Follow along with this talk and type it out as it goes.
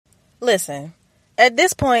Listen, at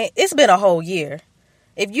this point, it's been a whole year.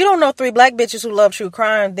 If you don't know 3 black bitches who love true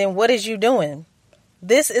crime, then what is you doing?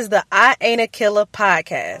 This is the I Ain't a Killer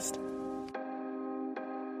podcast.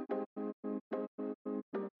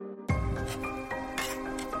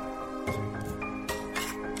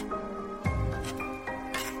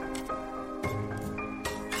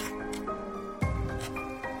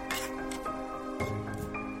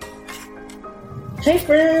 Hey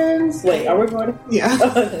friends! Wait, are we recording? Yeah. I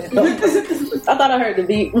thought I heard the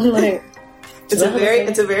beat.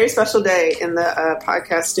 It's a very special day in the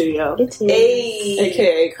podcast studio. Hey,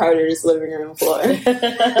 AKA Carter's living room floor. You're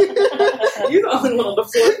the only one on the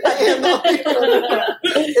floor. I am the only one on the floor.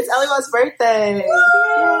 It's Eliwa's birthday.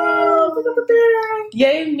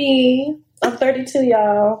 Yay me! I'm 32,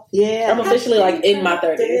 y'all. Yeah. I'm officially like in my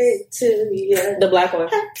 30s. The black one.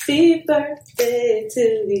 Happy birthday to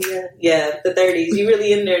you. Yeah, the 30s. You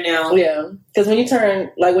really in there now. Yeah. Because when you turn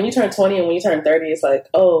 20 and when you turn 30, it's like,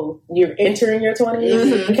 oh, you're entering your 20s.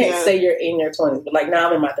 Mm-hmm, You can't say you're in your 20s. But like now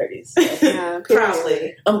I'm in my 30s. So. Yeah,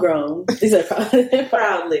 Proudly. I'm grown. These are proudly.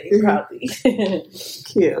 Proudly.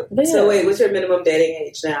 Cute. But yeah. So wait, what's your minimum dating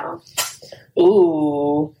age now?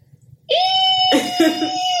 Ooh.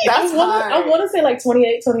 That's hard. I want to say like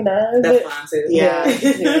 28, 29. That's but, fine too. Yeah.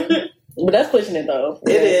 yeah. But that's pushing it though.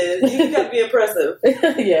 It is. You gotta be impressive.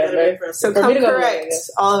 Yeah, very So For come me to go correct away,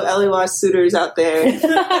 all of Eliwa's suitors out there.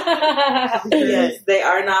 Yes, they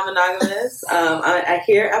are non-monogamous. I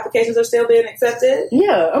hear applications are still being accepted.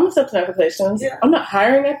 Yeah, I'm accepting applications. Yeah. I'm not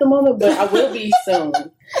hiring at the moment, but I will be soon.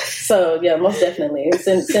 So yeah, most definitely.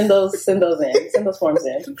 Send those in. Send those forms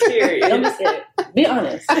in. Period. Don't be scared. Be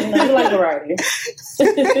honest. You know, you like variety.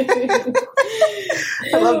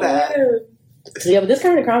 I love that. Yeah, but this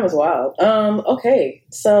kind of crime is wild. Okay,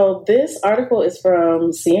 so this article is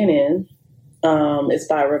from CNN. It's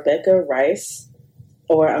by Rebecca Rice,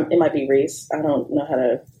 or it might be Reese. I don't know how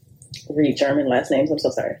to read German last names. I'm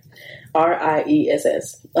so sorry.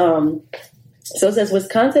 Riess. So it says,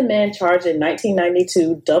 Wisconsin man charged in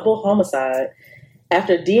 1992 double homicide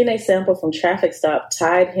after DNA sample from traffic stop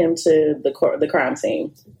tied him to the crime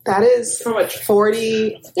scene. That is From a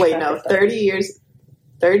 30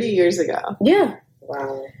 years ago. Yeah.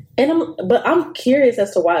 wow. And I'm curious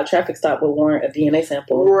as to why a traffic stop would warrant a DNA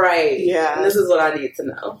sample. Right. Yeah. And this is what I need to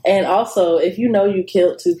know. And also, if you know you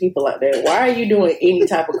killed 2 people like that, why are you doing any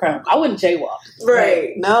type of crime? I wouldn't jaywalk.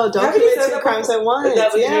 Right. No, don't How can you commit say 2 that crimes at once. Is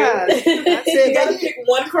that what Yeah. That's You it. gotta pick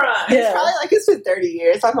one crime. Yeah. It's probably like it's been 30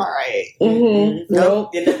 years. I'm all right. Mm-hmm. Nope.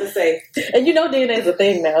 You're never safe. And you know DNA is a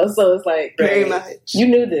thing now, so it's like, Very Right. much. you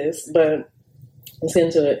knew this, but let's get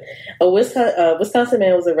into it. A Wisconsin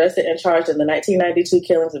man was arrested and charged in the 1992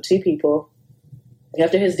 killings of 2 people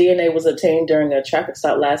after his DNA was obtained during a traffic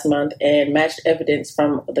stop last month and matched evidence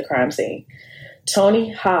from the crime scene.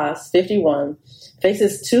 Tony Haas, 51,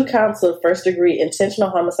 faces 2 counts of first-degree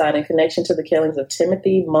intentional homicide in connection to the killings of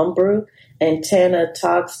Timothy Mumbrew and Tana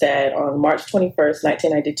Togstad on March 21st,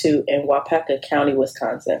 1992 in Waupaca County,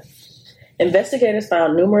 Wisconsin. Investigators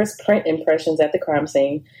found numerous print impressions at the crime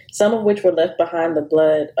scene, some of which were left behind in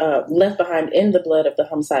the blood of the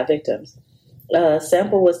homicide victims. A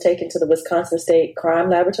sample was taken to the Wisconsin State Crime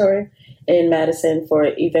Laboratory in Madison for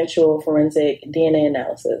eventual forensic DNA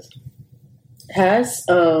analysis. Haas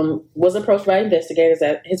was approached by investigators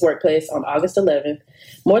at his workplace on August 11th,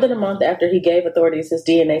 more than a month after he gave authorities his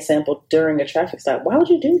DNA sample during a traffic stop. Why would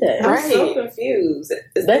you do that? I'm so confused.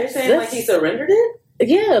 They're saying like he surrendered it?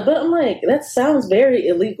 Yeah, but I'm like, that sounds very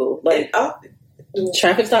illegal. Like,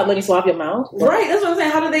 traffic stop when you swap your mouth? Right, that's what I'm saying.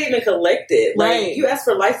 How do they even collect it? Like, Right. you ask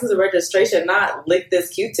for license and registration, not lick this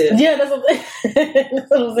Q-tip. Yeah, that's what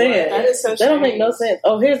I'm saying. That is so That don't make no sense.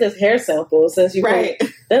 Oh, here's this hair sample since you Right.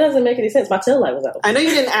 That doesn't make any sense. My tail light was out. I know you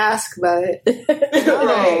didn't ask, but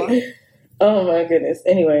Right. Oh my goodness.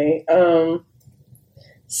 Anyway,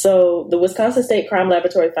 so the Wisconsin State Crime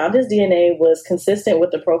Laboratory found his DNA was consistent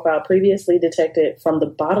with the profile previously detected from the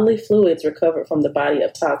bodily fluids recovered from the body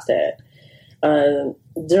of Togstad.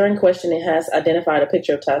 During questioning, Haas identified a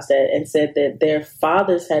picture of Togstad and said that their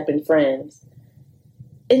fathers had been friends.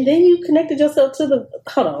 And then you connected yourself to the...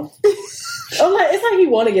 Hold on. I'm like, it's like he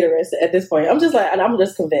want to get arrested at this point. I'm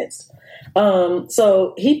just convinced.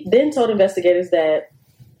 So he then told investigators that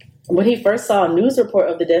when he first saw a news report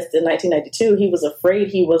of the deaths in 1992, he was afraid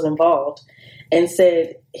he was involved and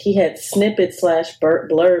said he had snippets /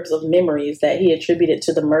 blurbs of memories that he attributed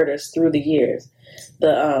to the murders through the years.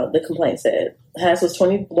 The complaint said. Haas was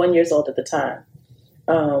 21 years old at the time.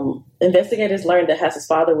 Investigators learned that Haas's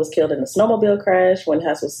father was killed in a snowmobile crash when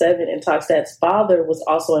Haas was 7, and Togstad's father was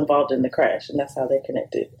also involved in the crash, and that's how they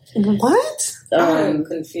connected. what? I'm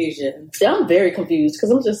confusion. Yeah, I'm very confused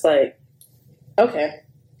because I'm just like, okay.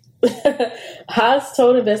 Haas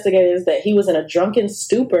told investigators that he was in a drunken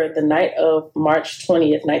stupor the night of March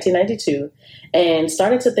 20th, 1992, and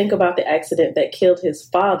started to think about the accident that killed his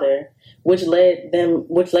father, which led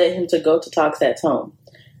him to go to Tokstad's home.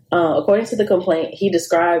 According to the complaint, he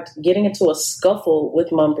described getting into a scuffle with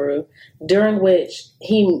Mumbrue, during which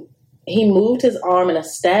he moved his arm in a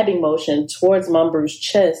stabbing motion towards Mumbrue's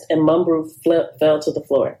chest, and Mumbrue fell to the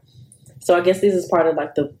floor. So I guess this is part of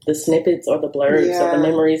like the snippets or the blurbs or the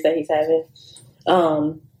memories that he's having.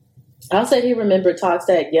 Al said he remembered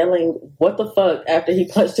Tokstad yelling, "What the fuck?" after he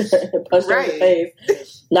punched her in the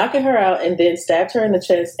face, knocking her out, and then stabbed her in the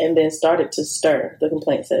chest, and then started to stir. The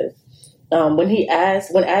complaint says. When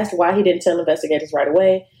asked why he didn't tell investigators right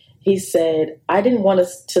away, he said, "I didn't want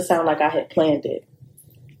to sound like I had planned it."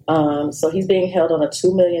 So he's being held on a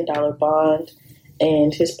 $2 million bond,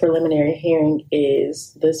 and his preliminary hearing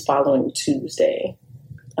is this following Tuesday.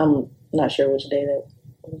 I'm not sure which day that.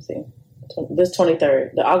 Let me see. This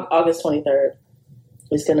 23rd, August 23rd,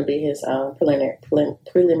 is going to be his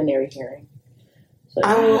preliminary hearing. So,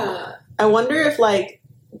 I wonder if like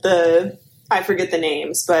I forget the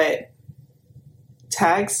names, but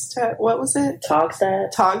what was it?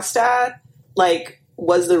 Togstad, like,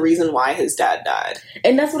 was the reason why his dad died.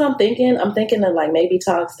 And that's what I'm thinking. I'm thinking that, like, maybe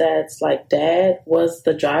Togstad's, like, dad was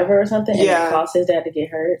the driver or something, and it caused his dad to get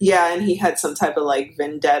hurt. Yeah, and he had some type of, like,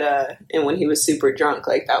 vendetta, and when he was super drunk,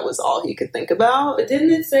 like, that was all he could think about. But didn't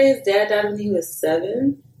it say his dad died when he was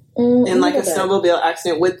 7? In, like, a snowmobile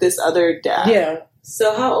accident with this other dad. Yeah.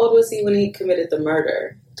 So how old was he when he committed the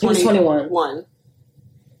murder? He was 21.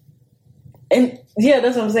 And, yeah,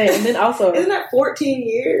 that's what I'm saying. And then also... Isn't that 14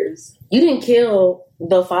 years? You didn't kill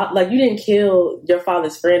you didn't kill your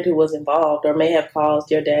father's friend who was involved or may have caused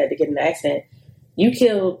your dad to get in an accident. You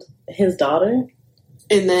killed his daughter?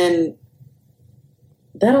 And then...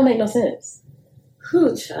 That don't make no sense.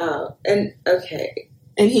 Whew, child. And, okay.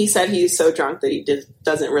 And he said he's so drunk that he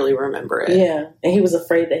doesn't really remember it. Yeah, and he was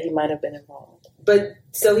afraid that he might have been involved. But,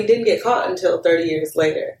 so he didn't get caught until 30 years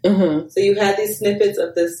later. Mm-hmm. So you had these snippets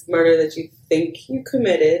of this murder that you think you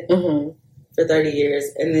committed for 30 years,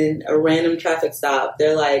 and then a random traffic stop,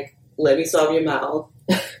 they're like, let me swab your mouth,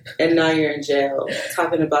 and now you're in jail,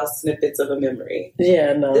 talking about snippets of a memory.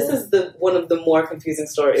 Yeah, no. This is one of the more confusing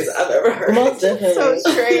stories I've ever heard. Most definitely. So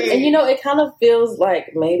strange. And, it kind of feels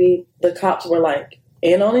like maybe the cops were, like,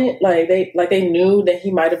 in on it, like they knew that he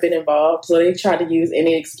might have been involved, so they tried to use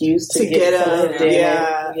any excuse to get him.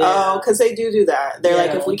 Yeah. Oh, because they do that. They're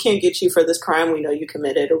like, if we can't get you for this crime we know you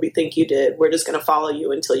committed or we think you did, we're just going to follow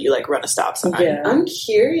you until you like run a stop sign. Yeah. I'm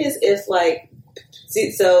curious if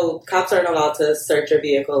so cops aren't allowed to search your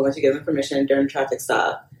vehicle unless you give them permission during a traffic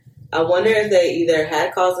stop. I wonder if they either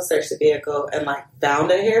had cause to search the vehicle and like found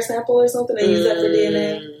a hair sample or something and used that for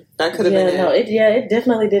DNA. That could have been it. It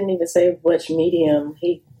definitely didn't even say which medium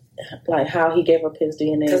how he gave up his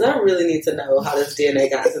DNA. Because I really need to know how this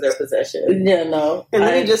DNA got into their possession. Yeah, no. And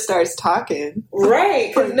then he just starts talking.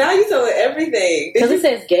 Right, because now you're telling everything. Because it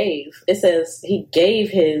says gave. It says he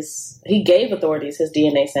gave authorities his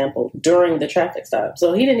DNA sample during the traffic stop.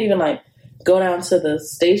 So he didn't even go down to the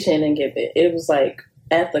station and give it. It was like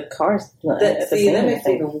at the car. That makes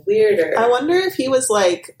it even weirder. I wonder if he was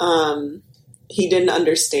like, he didn't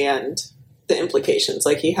understand the implications.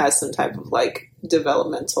 Like he has some type of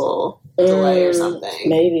developmental delay or something.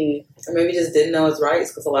 Maybe. Or maybe just didn't know his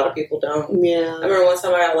rights because a lot of people don't. Yeah. I remember one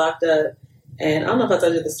time I got locked up and I don't know if I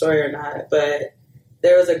told you the story or not, but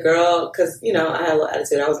there was a girl, because, I had a little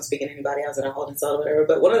attitude. I wasn't speaking to anybody. I was in a holding cell or whatever.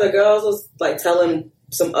 But one of the girls was telling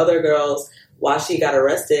some other girls why she got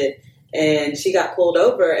arrested. And she got pulled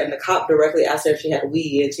over, and the cop directly asked her if she had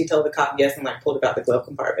weed, and she told the cop yes, and pulled it out the glove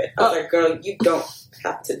compartment. I was like, "Girl, you don't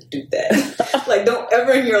have to do that. Don't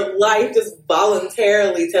ever in your life just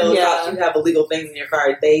voluntarily tell the cops you have illegal things in your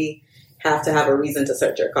car. They have to have a reason to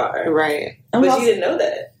search your car, right?" But she didn't know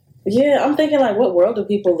that. Yeah, I'm thinking what world do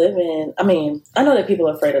people live in? I mean, I know that people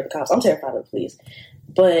are afraid of the cops. I'm terrified of the police,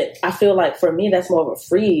 but I feel like for me that's more of a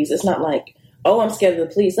freeze. It's not like, oh, I'm scared of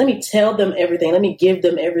the police. Let me tell them everything. Let me give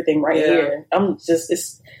them everything right here.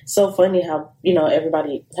 It's so funny how,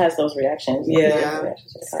 everybody has those reactions. Yeah.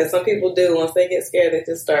 Because some people do. Once they get scared, they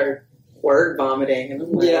just start word vomiting. And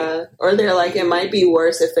I'm like, or they're like, it might be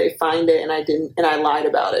worse if they find it and I lied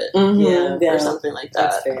about it. Mm-hmm. Or something like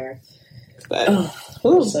that. That's fair. But,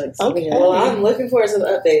 okay. Well, I'm looking forward to the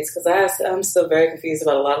updates because I'm still very confused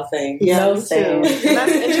about a lot of things. Yeah, no, same.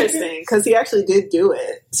 That's interesting because he actually did do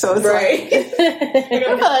it. So it's right.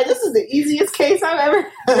 I feel like this is the easiest case I've ever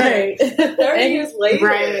heard. Right. 30 years later.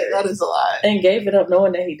 Right. That is a lot. And gave it up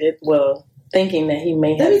knowing that he did. Well, thinking that he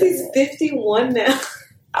may have. That means he's 51 now.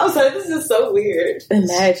 I was like, this is so weird.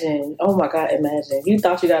 Imagine. Oh my God, imagine. You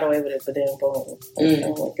thought you got away with it, but then boom.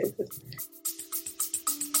 Oh my goodness.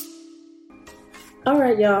 All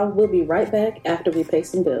right, y'all. We'll be right back after we pay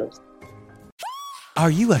some bills.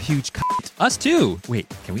 Are you a huge cunt? Us too. Wait,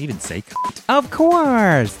 can we even say cunt? Of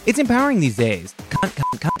course! It's empowering these days. Cunt.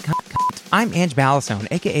 I'm Ange Ballastone,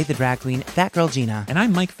 aka the drag queen, That Girl Gina. And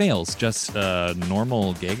I'm Mike Fales, just a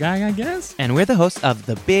normal gay guy, I guess? And we're the hosts of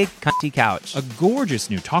The Big Cunty Couch. A gorgeous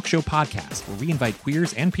new talk show podcast where we invite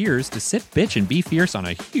queers and peers to sit, bitch, and be fierce on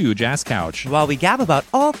a huge-ass couch. While we gab about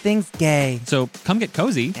all things gay. So come get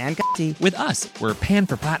cozy. And cunty. With us. We're panned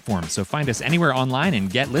for platforms, so find us anywhere online and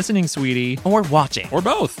get listening, sweetie. Or watching. Or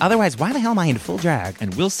both. Otherwise, why the hell am I in full drag?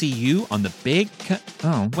 And we'll see you on the big...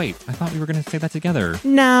 Oh, wait. I thought we were going to say that together.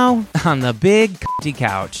 No. On The Big Cunty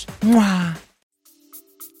Couch. Mwah.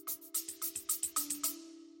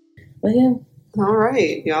 Well, yeah. All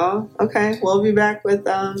right, y'all. Okay, we'll be back with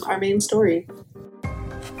our main story.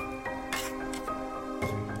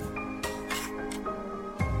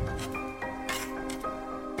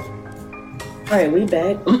 All right, we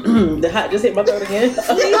back. The hot just hit my throat again.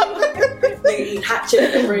 They eat hot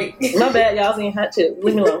chip and break. My bad, y'all eating hot chips.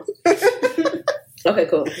 Leave me alone. Okay,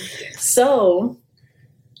 cool. So,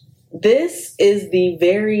 this is the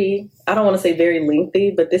very, I don't want to say very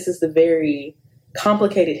lengthy, but this is the very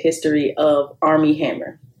complicated history of Armie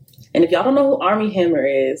Hammer. And if y'all don't know who Armie Hammer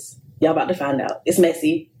is, y'all about to find out. It's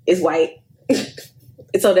messy. It's white.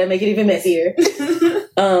 So that make it even messier.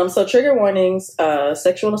 So trigger warnings,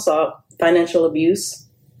 sexual assault, financial abuse,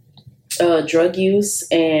 drug use,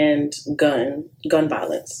 and gun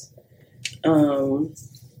violence.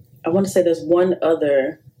 I want to say there's one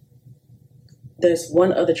other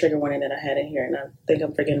trigger warning that I had in here, and I think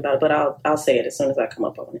I'm forgetting about it, but I'll say it as soon as I come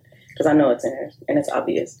up on it, because I know it's in there and it's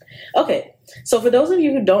obvious. Okay, so for those of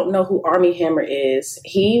you who don't know who Armie Hammer is,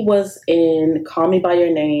 he was in Call Me by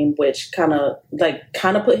Your Name, which kind of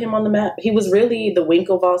put him on the map. He was really the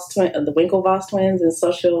Winklevoss twins in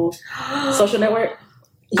Social Network.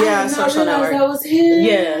 Yeah, Social Network. That was him.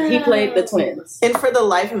 Yeah, he played the twins. And for the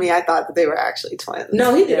life of me, I thought that they were actually twins.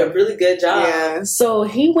 No, he did a really good job. Yeah. So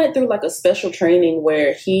he went through like a special training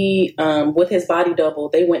where he, with his body double,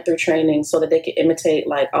 they went through training so that they could imitate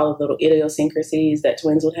like all of the little idiosyncrasies that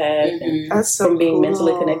twins would have. Mm-hmm. And That's so from being cool.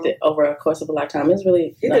 mentally connected over a course of a lifetime. It's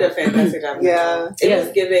really He did a fantastic job. Yeah. It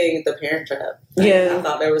was giving The Parent Trap. Yeah. I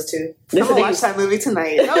thought there was two. I'm going to watch that movie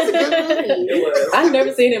tonight. That was a good movie. It was. I've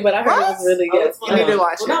never seen it, but I heard it was really good. You need to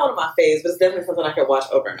watch Well, it. not one of my faves, but it's definitely something I could watch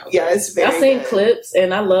over and over. Yeah, it's very I've seen good. clips,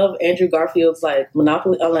 and I love Andrew Garfield's like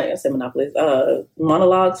monopolies,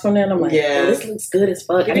 monologues from there. And I'm like, Yeah. oh, this looks good as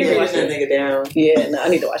fuck. I You need need to to watch that this. nigga down. Yeah, no, I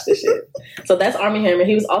need to watch this shit. So that's Armie Hammer.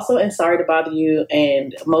 He was also in Sorry to Bother You,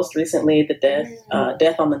 and most recently, the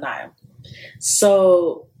Death on the Nile.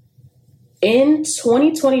 So in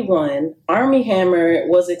 2021, Armie Hammer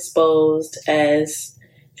was exposed as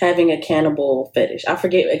having a cannibal fetish. I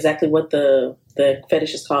forget exactly what the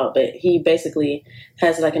fetish is called, but he basically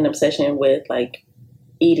has like an obsession with like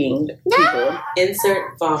eating people.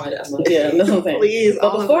 Insert vomit emoji. Yeah, that's what I'm saying. Please.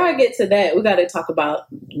 But before I get to that, we got to talk about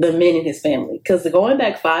the men in his family, because going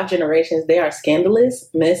back 5 generations, they are scandalous,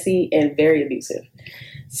 messy, and very abusive.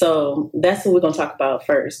 So that's what we're going to talk about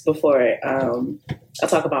first before I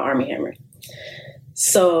talk about Armie Hammer.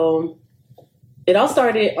 So it all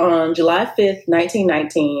started on July 5th,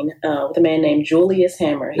 1919, with a man named Julius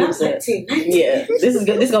Hammer. He Not was 1919. yeah, this is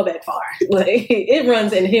good. This go back far. Like it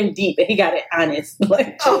runs in him deep, and he got it honest.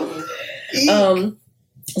 Like, so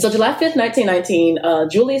July 5th, 1919,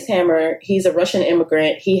 Julius Hammer, he's a Russian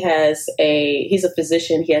immigrant. He's a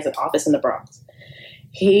physician. He has an office in the Bronx.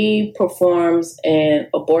 He performs an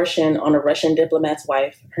abortion on a Russian diplomat's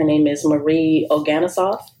wife. Her name is Marie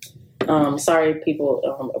Oganesov. Sorry, people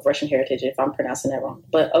of Russian heritage, if I'm pronouncing that wrong.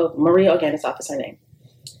 But Marie Oganesov is her name.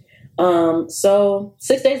 So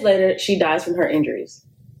 6 days later, she dies from her injuries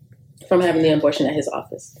from having the abortion at his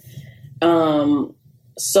office.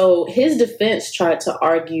 So his defense tried to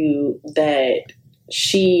argue that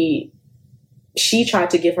she tried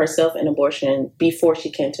to give herself an abortion before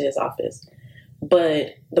she came to his office.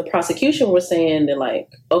 But the prosecution was saying that, like,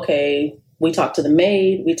 okay, we talked to the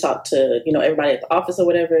maid, we talked to, everybody at the office or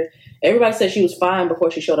whatever. Everybody said she was fine before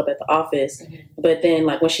she showed up at the office. Mm-hmm. But then,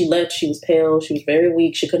 like, when she left, she was pale, she was very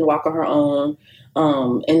weak, she couldn't walk on her own.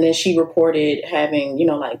 And then she reported having,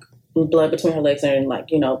 like, blood between her legs and, like,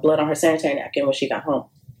 blood on her sanitary napkin when she got home.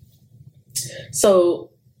 So,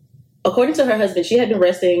 according to her husband, she had been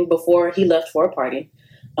resting before he left for a party.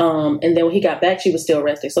 And then when he got back, she was still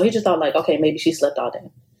resting. So he just thought, like, okay, maybe she slept all day.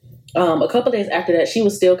 A couple days after that, she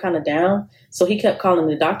was still kind of down. So he kept calling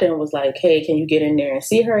the doctor and was like, hey, can you get in there and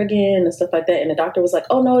see her again and stuff like that? And the doctor was like,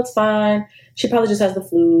 oh, no, it's fine. She probably just has the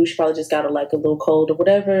flu. She probably just got a little cold or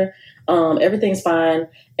whatever. Everything's fine.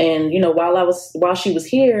 And, while she was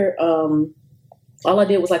here, all I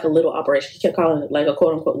did was like a little operation. He kept calling it like a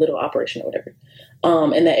quote unquote little operation or whatever.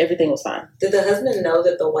 And that everything was fine. Did the husband know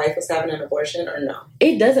that the wife was having an abortion or no?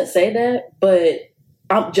 It doesn't say that, but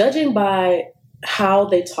I'm judging by how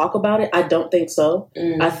they talk about it. I don't think so.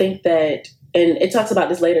 I think that, and it talks about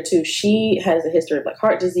this later too. She has a history of like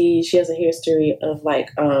heart disease. She has a history of like,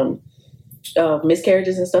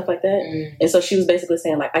 miscarriages and stuff like that. And so she was basically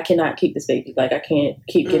saying like, I cannot keep this baby. Like I can't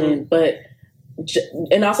keep getting,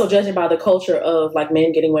 and also judging by the culture of like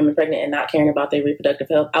men getting women pregnant and not caring about their reproductive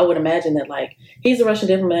health, I would imagine that like he's a Russian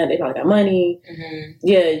diplomat, they probably got money.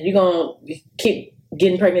 Yeah, you're gonna keep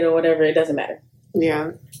getting pregnant or whatever, it doesn't matter.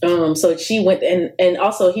 Yeah. So she went and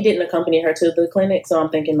also he didn't accompany her to the clinic, so I'm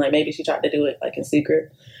thinking like maybe she tried to do it like in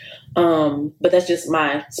secret. But that's just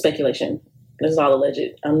my speculation. This is all alleged.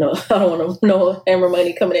 I don't want no Hammer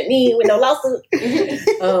money coming at me with no lawsuit.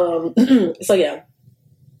 So yeah.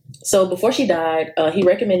 So before she died, he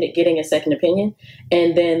recommended getting a second opinion.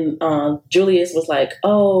 And then Julius was like,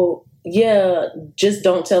 oh, yeah, just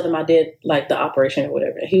don't tell them I did like the operation or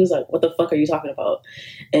whatever. He was like, what the fuck are you talking about?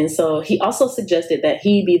 And so he also suggested that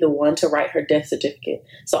he be the one to write her death certificate.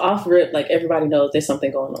 So off rip, like everybody knows there's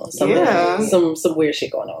something going on. Some weird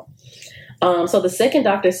shit going on. So the second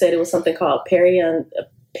doctor said it was something called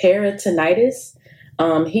peritonitis.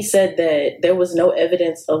 He said that there was no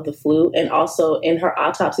evidence of the flu, and also in her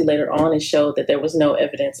autopsy later on, it showed that there was no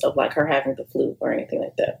evidence of like her having the flu or anything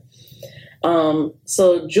like that.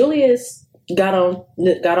 So Julius got on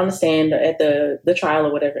the stand at the trial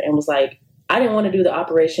or whatever and was like, I didn't want to do the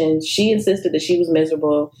operation. She insisted that she was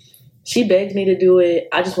miserable. She begged me to do it.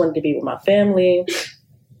 I just wanted to be with my family.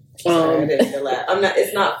 Sorry, I didn't feel that.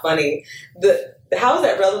 It's not funny. How is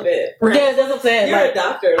that relevant? Right. Yeah, that's what I'm saying. You're like, a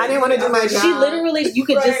doctor. I didn't want to do my job. She literally, you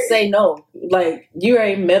could just say no. Like, you're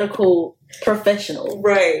a medical professional.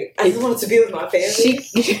 Right. I just wanted to be with my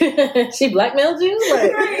family. She blackmailed you?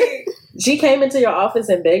 Like, right. She came into your office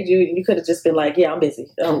and begged you, and you could have just been like, yeah, I'm busy.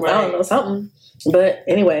 I don't know, something. But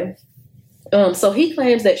anyway, so he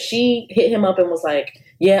claims that she hit him up and was like,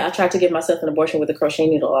 yeah, I tried to give myself an abortion with a crochet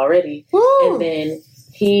needle already. Woo. And then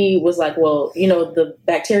he was like, well, the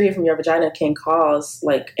bacteria from your vagina can cause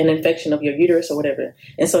like an infection of your uterus or whatever.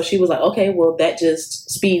 And so she was like, okay, well, that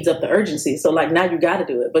just speeds up the urgency. So like now you got to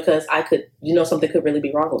do it because I could, something could really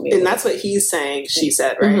be wrong with me. And that's what he's saying. She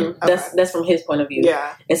said, right? Mm-hmm. Okay. That's from his point of view.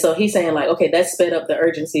 Yeah. And so he's saying like, okay, that sped up the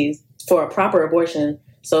urgencies for a proper abortion.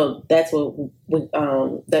 So that's what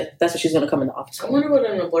that's what she's going to come into office for. I wonder what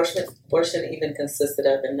an abortion even consisted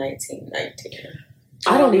of in 1919.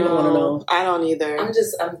 I don't even want to know. I don't either. I'm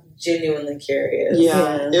genuinely curious.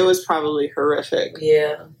 Yeah, it was probably horrific.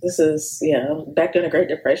 Yeah. This is, back during the Great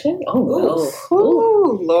Depression? Oh, no.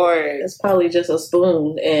 Ooh, Lord. It's probably just a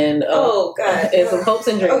spoon and God. And some hopes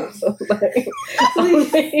and dreams. Not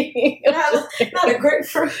a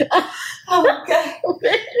grapefruit. Oh, my God.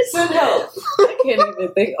 Send help. I can't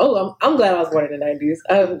even think. Oh, I'm glad I was born in the 90s.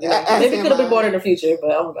 Maybe could have been born in the future, but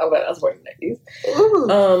I'm glad I was born in the 90s.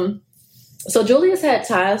 Ooh. So Julius had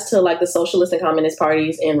ties to like the socialist and communist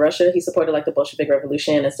parties in Russia. He supported like the Bolshevik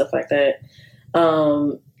Revolution and stuff like that.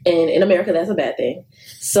 And in America, that's a bad thing.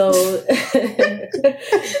 So I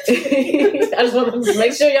just want to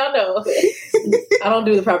make sure y'all know I don't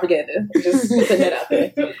do the propaganda. Just putting that out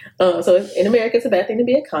there. So in America, it's a bad thing to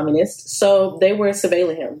be a communist. So they were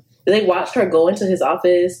surveilling him. They watched her go into his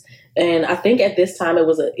office. And I think at this time it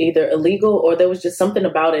was either illegal or there was just something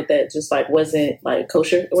about it that just like wasn't like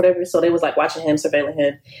kosher or whatever. So they was like watching him, surveilling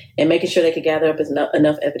him, and making sure they could gather up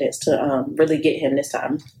enough evidence to really get him this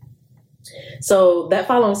time. So that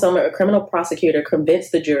following summer, a criminal prosecutor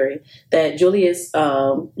convinced the jury that Julius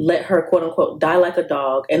let her, quote unquote, die like a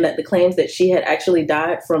dog, and that the claims that she had actually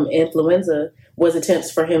died from influenza was attempts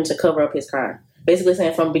for him to cover up his crime. Basically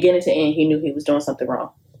saying from beginning to end, he knew he was doing something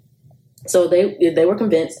wrong. So they were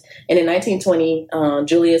convinced, and in 1920,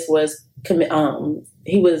 Julius was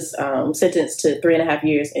sentenced to 3.5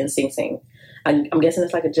 years in Sing Sing. I'm guessing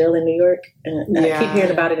it's like a jail in New York. I keep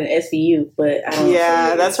hearing about it in SVU, but I don't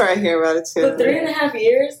know. That's where I hear about it too. But 3.5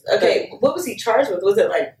 years? Okay, what was he charged with? Was it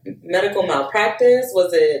like medical malpractice?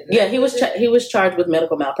 Was it? Yeah, he was charged with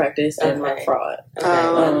medical malpractice and like fraud.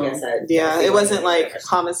 Okay. It wasn't like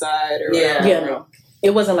homicide or whatever. Yeah, no.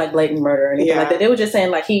 It wasn't like blatant murder or anything like that. They were just saying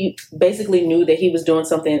like he basically knew that he was doing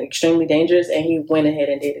something extremely dangerous and he went ahead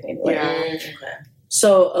and did it anyway. Yeah.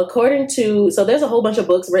 So there's a whole bunch of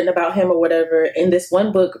books written about him or whatever. In this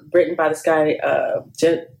one book written by this guy,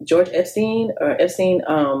 George Epstein,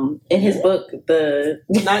 in his book,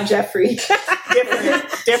 not Jeffrey,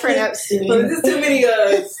 different Epstein. Well, there's too many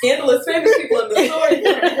scandalous famous people in the story.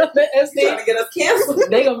 Epstein trying to get us canceled.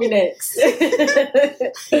 They gonna be next.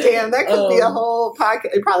 Damn, that could be a whole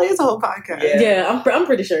podcast. It probably is a whole podcast. Yeah, I'm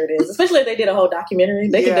pretty sure it is. Especially if they did a whole documentary,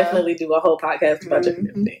 they could definitely do a whole podcast about Jeffrey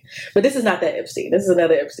Epstein. But this is not that Epstein. This is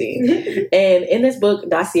another Epstein. And in this book,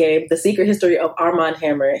 Dossier, The Secret History of Armand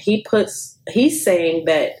Hammer, he's saying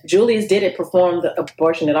that Julius didn't perform the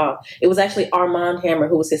abortion at all. It was actually Armand Hammer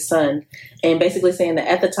who was his son. And basically saying that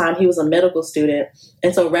at the time he was a medical student.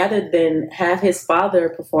 And so rather than have his father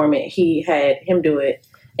perform it, he had him do it.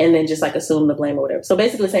 And then just like assume the blame or whatever. So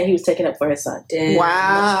basically saying he was taking up for his son. Damn.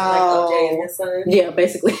 Wow. Like OJ and his son. Yeah,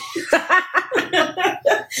 basically.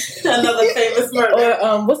 Another famous murder.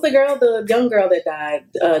 Or what's the young girl that died?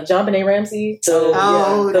 JonBenet Ramsey. The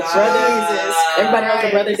brother. Everybody else, the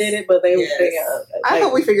brother did it, but they I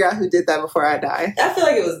hope we figure out who did that before I die. I feel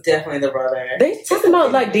like it was definitely the brother. They talking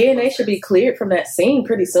about like DNA should be cleared from that scene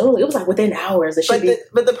pretty soon. It was like within hours.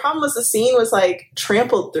 But the problem was the scene was like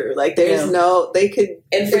trampled through. Like there's they could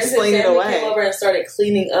explain it away. Came over and started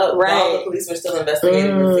cleaning up while the police were still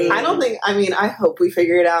investigating the scene. I hope we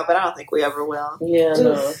figure it out, but I don't think we ever will. Yeah,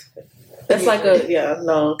 no. That's like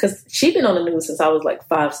because she's been on the news since I was like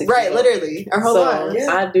 5, 6 right, years literally our whole life.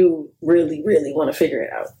 Yeah. I do really, really want to figure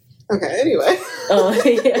it out. Okay, anyway.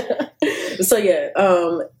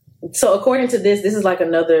 So according to this is like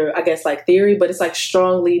another, I guess, like theory, but it's like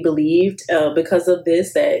strongly believed because of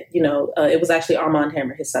this that, it was actually Armand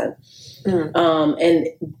Hammer, his son. And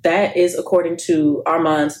that is according to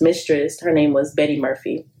Armand's mistress. Her name was Betty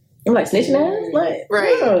Murphy. I'm like, snitching ass? Like,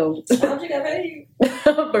 right. No. How'd you get paid?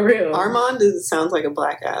 For real. Armand sounds like a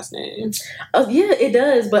black ass name. Oh, yeah, it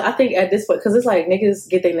does. But I think at this point, because it's like niggas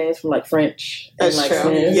get their names from like French. That's and, like,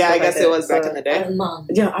 true. Smith, I guess like it was back in the day.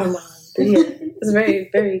 Armand. Yeah, Armand. Yeah. It's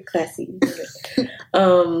very, very classy.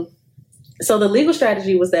 So the legal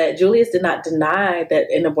strategy was that Julius did not deny that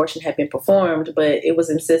an abortion had been performed, but it was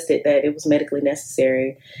insisted that it was medically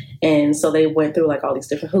necessary. And so they went through like all these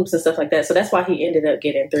different hoops and stuff like that. So that's why he ended up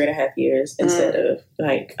getting 3.5 years instead of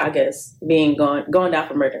like, I guess, being going down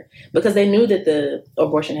for murder. Because they knew that the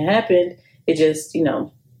abortion had happened. It just,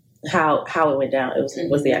 how it went down. It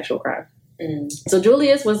was the actual crime. So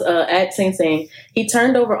Julius was at Sing Sing. He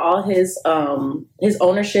turned over all his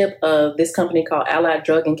ownership of this company called Allied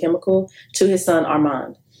Drug and Chemical to his son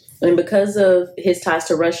Armand. And because of his ties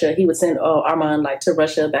to Russia, he would send Armand like to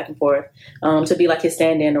Russia back and forth to be like his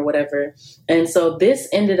stand-in or whatever. And so this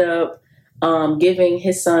ended up giving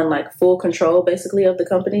his son like full control basically of the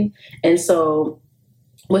company. And so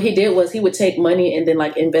what he did was he would take money and then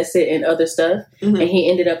like invest it in other stuff. And he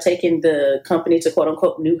ended up taking the company to quote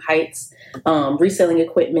unquote new heights, reselling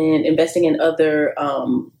equipment, investing in other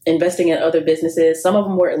businesses. Some of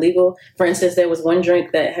them were illegal. For instance, there was one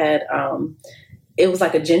drink that had, it was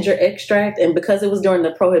like a ginger extract. And because it was during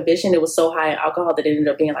the Prohibition, it was so high in alcohol that it ended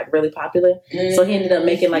up being like really popular. So he ended up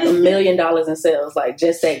making like $1 million in sales, like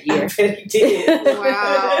just that year. He did.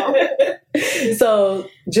 Wow. So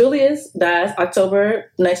Julius dies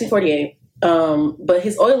October 1948. But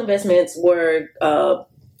his oil investments were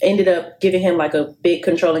ended up giving him like a big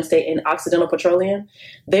controlling stake in Occidental Petroleum.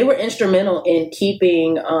 They were instrumental in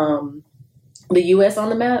keeping the U.S. on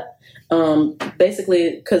the map.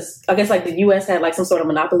 Basically, because I guess like the U.S. had like some sort of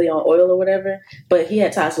monopoly on oil or whatever, but he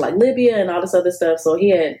had ties to like Libya and all this other stuff. So he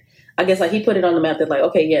had, I guess like he put it on the map that like,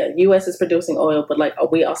 okay, yeah, U.S. is producing oil, but like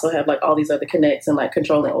we also have like all these other connects and like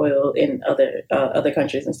controlling oil in other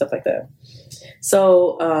countries and stuff like that.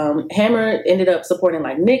 So Hammer ended up supporting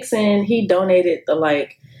like Nixon. He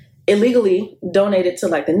illegally donated to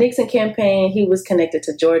like the Nixon campaign. He was connected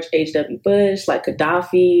to George H.W. Bush, like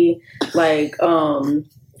Gaddafi, like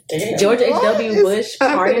George H.W. Bush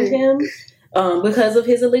pardoned him because of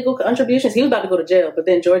his illegal contributions. He was about to go to jail, but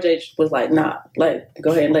then George H. was like, nah, like,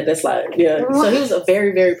 go ahead and let that slide. Yeah. So he was a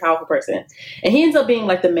very, very powerful person. And he ends up being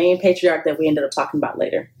like the main patriarch that we ended up talking about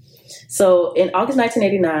later. So in August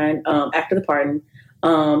 1989, after the pardon,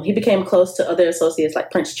 he became close to other associates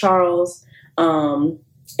like Prince Charles. And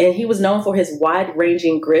he was known for his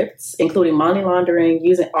wide-ranging grifts, including money laundering,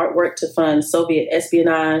 using artwork to fund Soviet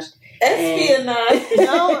espionage.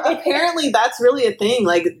 No, apparently that's really a thing.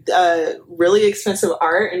 Like really expensive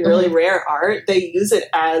art and really rare art, they use it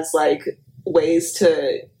as like ways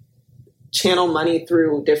to channel money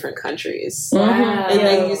through different countries. Wow. And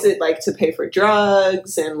they use it like to pay for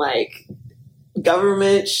drugs and like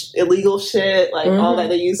government illegal shit, like all that.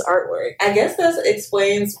 They use artwork. I guess that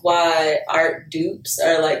explains why art dupes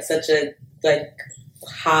are like such a like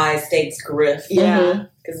high stakes grift. Yeah,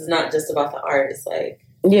 because it's not just about the art. It's like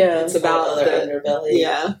it's about other underbelly.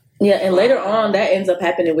 Yeah, and later on that ends up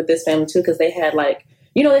happening with this family too, because they had like,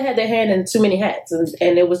 you know, they had their hand in too many hats,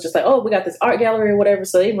 and it was just like, oh, we got this art gallery or whatever,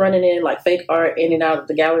 so they running in like fake art in and out of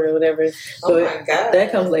the gallery or whatever. So oh my god,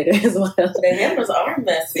 that comes later as well. The Hammers are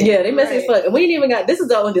messy. Yeah, they messy as fuck. And we ain't even got, this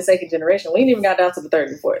is only the second generation. We ain't even got down to the third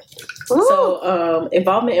and fourth. Ooh. So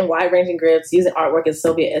involvement in wide ranging grifts, using artwork as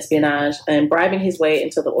Soviet espionage, and bribing his way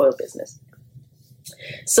into the oil business.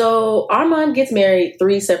 So Armand gets married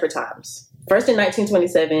 3 separate times. First in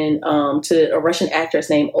 1927 to a Russian actress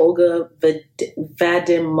named Olga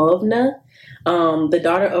Vadimovna, the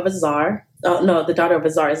daughter of a czar. The daughter of a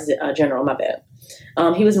czar is a general, my bad.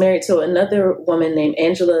 He was married to another woman named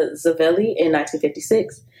Angela Zavelli in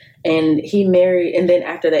 1956. And then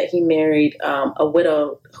after that, he married a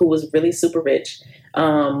widow who was really super rich,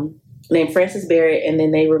 named Frances Barrett. And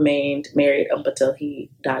then they remained married up until he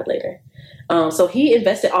died later. So he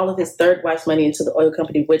invested all of his third wife's money into the oil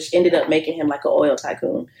company, which ended up making him like an oil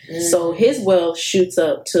tycoon. So his wealth shoots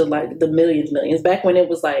up to like the millions. Back when it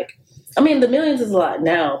was like, I mean, the millions is a lot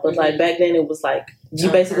now, but like back then it was like you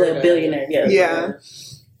basically a billionaire. Yeah.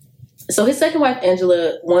 So his second wife,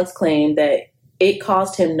 Angela, once claimed that it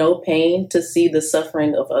caused him no pain to see the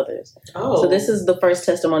suffering of others. So this is the first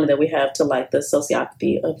testimony that we have to like the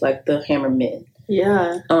sociopathy of like the Hammer men.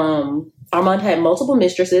 Yeah. Armand had multiple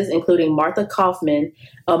mistresses, including Martha Kaufman,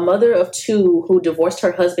 a mother of 2 who divorced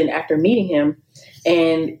her husband after meeting him.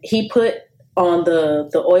 And he put on the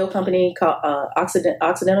oil company called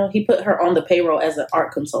Occidental, he put her on the payroll as an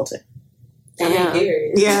art consultant. Yeah.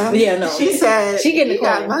 No. She said she getting the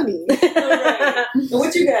got money. Right.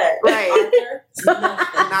 What you got? Right.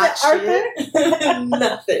 Arthur?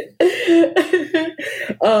 Nothing.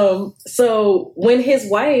 So when his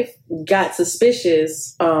wife got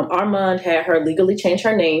suspicious, Armand had her legally change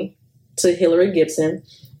her name to Hillary Gibson.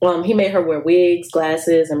 He made her wear wigs,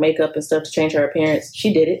 glasses, and makeup and stuff to change her appearance.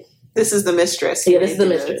 She did it. This is the mistress. Yeah, this is the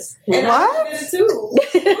mistress. And what? I did it too.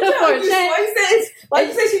 Why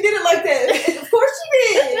you say she did it like that? Of course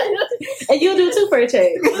she did. And you'll do it too for a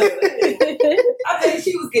change. I think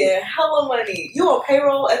she was getting hella money. You on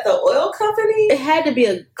payroll at the oil company? It had to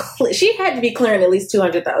be she had to be clearing at least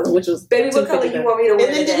 $200,000, which was baby. What color you want me to wear?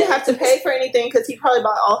 And then did you have to pay for anything because he probably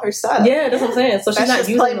bought all her stuff? Yeah, that's what I'm saying. So she's not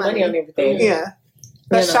using the money on everything. Yeah.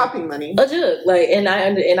 That's shopping money. A jug, like, and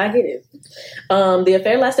I get it. The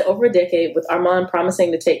affair lasted over a decade, with Armand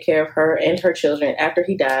promising to take care of her and her children after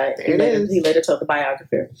he died. He later told the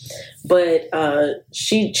biographer. But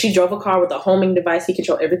she drove a car with a homing device. He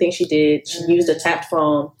controlled everything she did. She used a tapped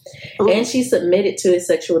phone, and she submitted to his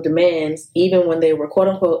sexual demands, even when they were "quote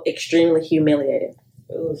unquote" extremely humiliating.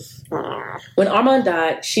 When Armand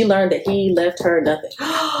died, she learned that he left her nothing.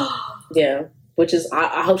 Yeah. Which is,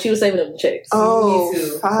 I hope she was saving up the checks. Oh, me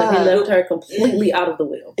too. But he left her completely out of the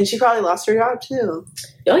will. And she probably lost her job too.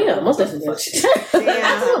 Oh yeah, most definitely. Now, if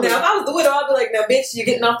I was the widow, I'd be like, now bitch, you're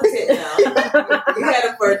getting off the tip now. You had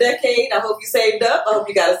it for a decade. I hope you saved up. I hope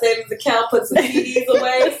you got a savings account, put some CDs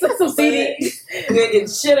away. Some CDs. You ain't getting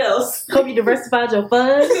shit else. Hope you diversified your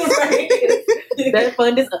funds. Right. That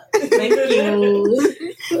fund is up. Thank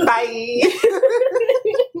you. Bye.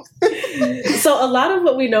 So a lot of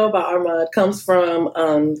what we know about Armand comes from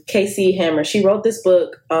K.C. Hammer. She wrote this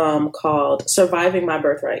book called Surviving My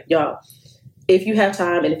Birthright. Y'all, if you have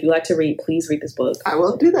time and if you like to read, please read this book. I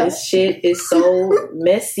will do that. This shit is so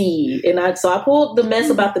messy. And I pulled the mess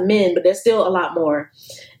about the men, but there's still a lot more.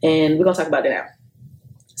 And we're going to talk about it now.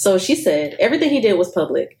 So she said everything he did was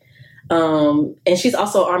public. And she's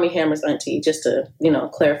also Armie Hammer's auntie, just to,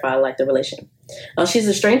 clarify like the relation. She's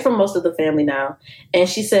estranged from most of the family now. And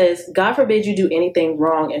she says, God forbid you do anything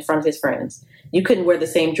wrong in front of his friends. You couldn't wear the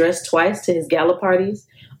same dress twice to his gala parties.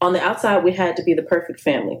 On the outside, we had to be the perfect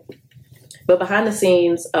family. But behind the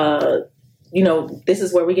scenes, this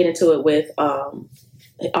is where we get into it with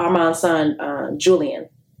Armand's son, Julian.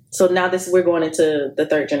 So now we're going into the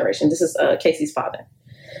third generation. This is Casey's father.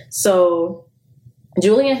 So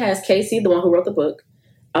Julian has Casey, the one who wrote the book,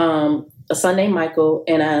 a son named Michael,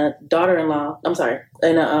 and a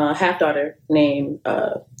half-daughter named,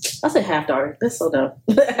 I said half-daughter, that's so dumb,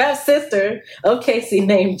 half-sister of Casey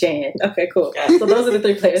named Jan. Okay, cool. So those are the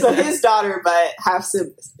 3 players. So his daughter, but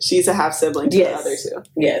she's a half-sibling to the other 2.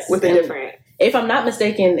 Yes. With a different... If I'm not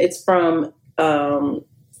mistaken, it's from, I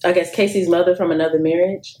guess, Casey's mother from another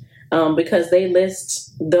marriage. because they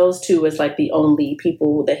list those two as like the only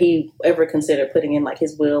people that he ever considered putting in like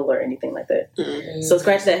his will or anything like that. Mm-hmm. So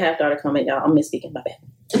scratch that half-daughter comment, y'all. I'm misspeaking, my bad.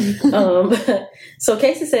 So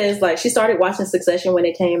Casey says like she started watching Succession when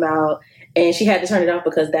it came out, and she had to turn it off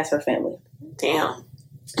because that's her family. Damn.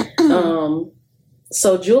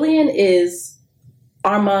 So Julian is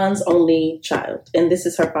Armand's only child, and this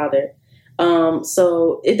is her father.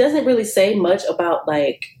 So it doesn't really say much about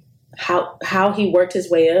like how he worked his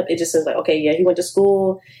way up. It just says like, okay, yeah, he went to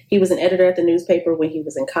school. He was an editor at the newspaper when he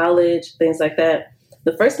was in college, things like that.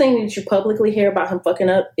 The first thing that you publicly hear about him fucking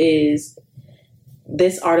up is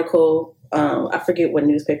this article. I forget what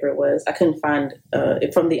newspaper it was. I couldn't find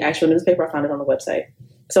it from the actual newspaper. I found it on the website.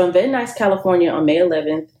 So in Van Nuys, California on May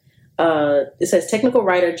 11th, it says technical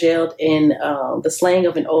writer jailed in the slaying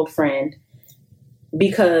of an old friend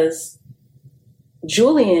because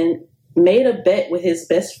Julian made a bet with his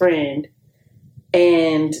best friend,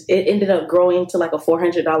 and it ended up growing to like a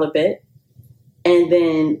 $400 bet. And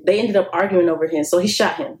then they ended up arguing over him. So he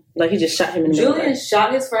shot him. Like he just shot him in the middle. Julian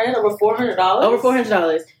shot his friend over $400? Over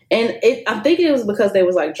 $400. And I'm thinking it was because they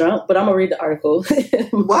was like drunk, but I'm gonna read the article.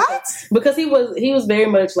 What? Because he was very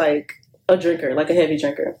much like a drinker, like a heavy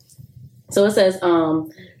drinker. So it says,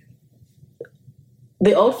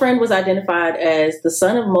 the old friend was identified as the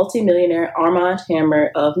son of multimillionaire Armand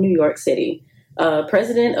Hammer of New York City,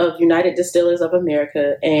 president of United Distillers of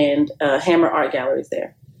America and Hammer Art Galleries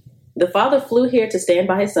there. The father flew here to stand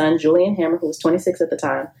by his son, Julian Hammer, who was 26 at the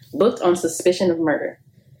time, booked on suspicion of murder.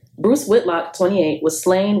 Bruce Whitlock, 28, was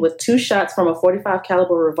slain with 2 shots from a .45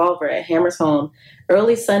 caliber revolver at Hammer's home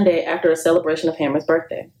early Sunday after a celebration of Hammer's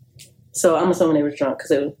birthday. So I'm assuming they were drunk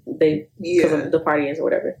because of the partying or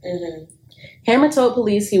whatever. Mm-hmm. Hammer told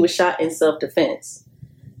police he was shot in self-defense.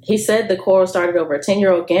 He said the quarrel started over a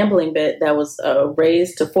 10-year-old gambling bet that was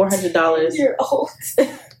raised to $400. 10-year-old.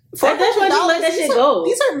 That's why you let that shit go.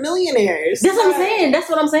 These are millionaires. That's what I'm saying. That's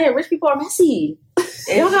what I'm saying. Rich people are messy.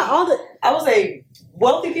 Y'all got all the... I would say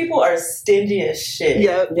wealthy people are stingy as shit.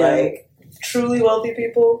 Yep. Like, truly wealthy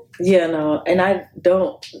people. Yeah, no. And I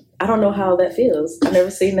don't know how that feels. I've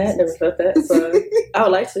never seen that, never felt that. So I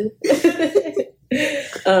would like to.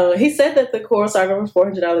 He said that the quarrel started over a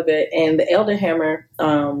 $400 bet, and the elder Hammer,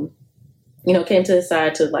 came to his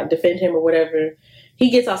side to like defend him or whatever. He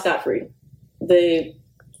gets off scot-free.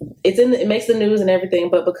 It makes the news and everything,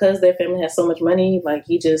 but because their family has so much money, like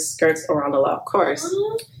he just skirts around the law. Of course.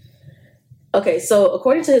 Okay, so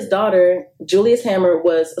according to his daughter, Julius Hammer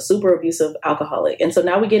was a super abusive alcoholic. And so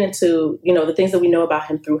now we get into, the things that we know about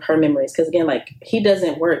him through her memories. Because again, like he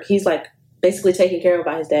doesn't work. He's like basically taken care of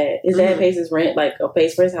by his dad. His dad pays his rent, like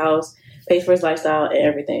pays for his house, pays for his lifestyle and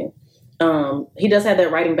everything. He does have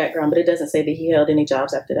that writing background, but it doesn't say that he held any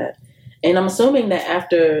jobs after that. And I'm assuming that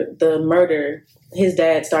after the murder, his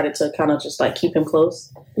dad started to kind of just like keep him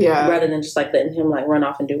close. Yeah. Rather than just like letting him like run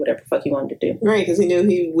off and do whatever the fuck he wanted to do. Right, because he knew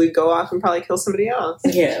he would go off and probably kill somebody else.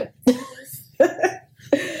 Yeah.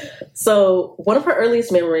 So one of her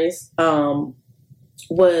earliest memories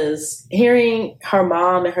was hearing her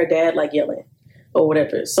mom and her dad like yelling or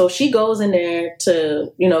whatever. So she goes in there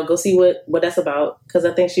to, go see what that's about. Because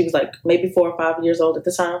I think she was like maybe 4 or 5 years old at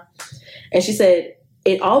the time. And she said,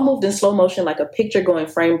 it all moved in slow motion like a picture going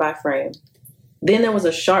frame by frame. Then there was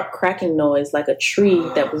a sharp cracking noise like a tree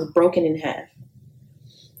that was broken in half.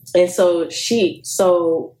 And so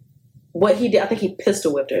what he did, I think he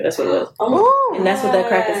pistol whipped her. That's what it was. Oh, and that's what that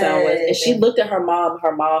cracking sound was. And she looked at her mom.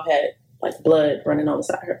 Her mom had like blood running on the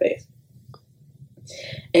side of her face.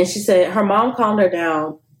 And she said her mom calmed her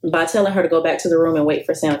down by telling her to go back to the room and wait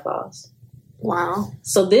for Santa Claus. Wow.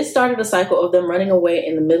 So this started a cycle of them running away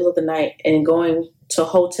in the middle of the night and going to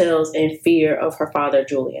hotels in fear of her father,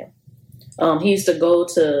 Julian. He used to go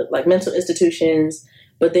to like mental institutions,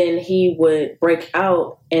 but then he would break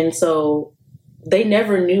out. And so they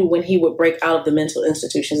never knew when he would break out of the mental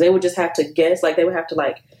institutions. They would just have to guess, like they would have to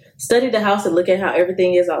like study the house and look at how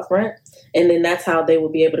everything is out front. And then that's how they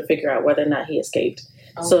would be able to figure out whether or not he escaped.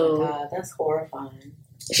 Oh my God, that's horrifying.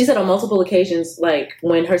 She said on multiple occasions, like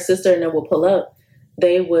when her sister and them would pull up,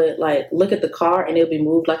 they would like look at the car and it would be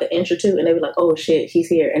moved like an inch or two. And they'd be like, oh shit, he's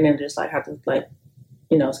here. And then just like have to like,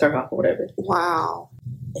 skirt off or whatever. Wow.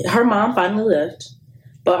 Her mom finally left,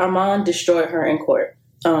 but Armand destroyed her in court.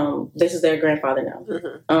 This is their grandfather now.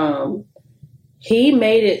 Mm-hmm. He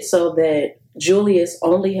made it so that Julian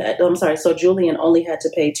only had to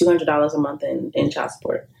pay $200 a month in child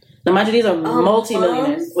support. Now, mind you, these are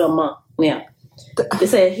multi-millionaires. They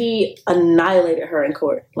said he annihilated her in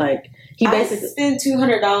court. Like he basically spend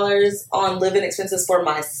 $200 on living expenses for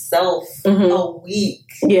myself a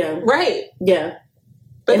week. Yeah. Right. Yeah.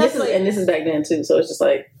 But this is back then too. So it's just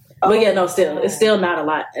like But yeah, no, still, it's still not a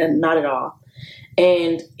lot, and not at all.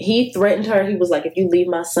 And he threatened her. He was like, if you leave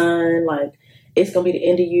my son, like, it's gonna be the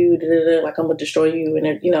end of you. Like, I'm gonna destroy you,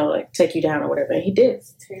 and you know, like, take you down or whatever. And he did.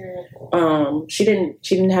 It's terrible. She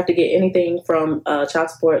didn't have to get anything from child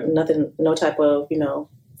support, nothing, no type of, you know,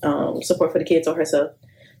 support for the kids or herself.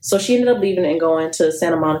 So she ended up leaving and going to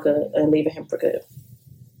Santa Monica and leaving him for good.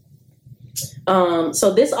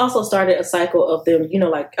 So this also started a cycle of them, you know,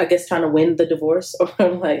 like, I guess trying to win the divorce, or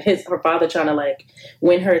like her father trying to like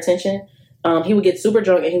win her attention. He would get super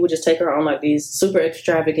drunk and he would just take her on like these super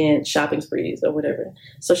extravagant shopping sprees or whatever.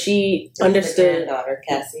 So she understood. Daughter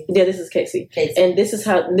Cassie. Yeah, this is Casey. And this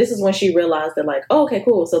is when she realized that, like, oh, okay,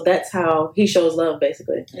 cool. So that's how he shows love,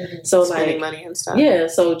 basically. Mm-hmm. So spending like money and stuff. Yeah,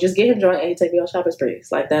 so just get him drunk and he take me on shopping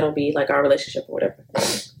sprees. Like, that'll be like our relationship or whatever.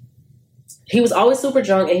 He was always super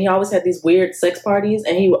drunk and he always had these weird sex parties,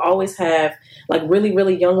 and he would always have like really,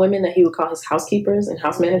 really young women that he would call his housekeepers and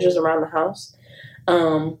house managers around the house.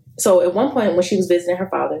 So at one point when she was visiting her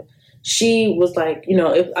father, she was like, you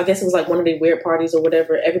know, I guess it was like one of the weird parties or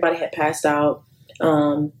whatever. Everybody had passed out.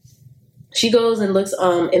 She goes and looks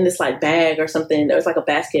in this like bag or something. There was like a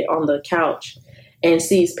basket on the couch and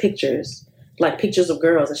sees pictures, like pictures of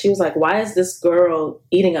girls. And she was like, why is this girl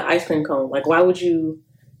eating an ice cream cone? Like, why would you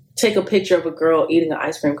take a picture of a girl eating an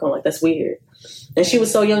ice cream cone? Like, that's weird. And she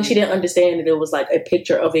was so young, she didn't understand that it was like a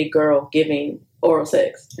picture of a girl giving oral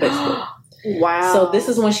sex, basically. Wow. So this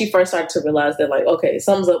is when she first started to realize that, like, okay,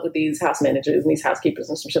 something's up with these house managers and these housekeepers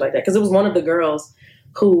and some shit like that. Because it was one of the girls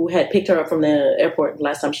who had picked her up from the airport the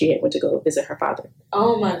last time she had went to go visit her father.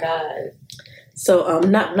 Oh my God. So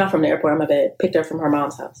not from the airport, my bad. Picked her from her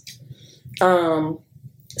mom's house.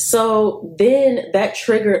 So then that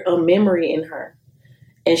triggered a memory in her.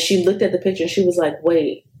 And she looked at the picture and she was like,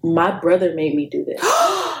 wait, my brother made me do this.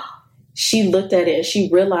 She looked at it and she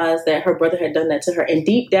realized that her brother had done that to her. And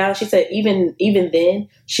deep down, she said, even then,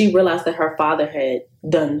 she realized that her father had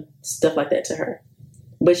done stuff like that to her.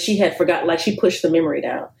 But she had forgotten, like, she pushed the memory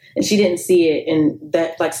down. And she didn't see it, and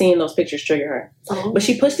that, like, seeing those pictures triggered her. Oh. But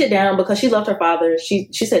she pushed it down because she loved her father.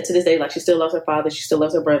 She said to this day, like, she still loves her father. She still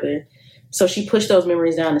loves her brother. So she pushed those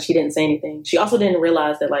memories down and she didn't say anything. She also didn't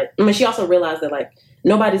realize that, like, she also realized that, like,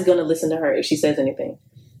 nobody's going to listen to her if she says anything.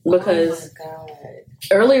 Because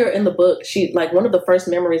earlier in the book, she, like, one of the first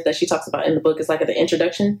memories that she talks about in the book is, like, at the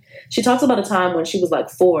introduction. She talks about a time when she was, like,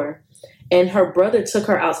 4, and her brother took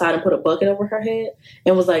her outside and put a bucket over her head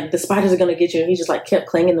and was like, the spiders are going to get you. And he just, like, kept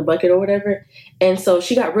clanging the bucket or whatever. And so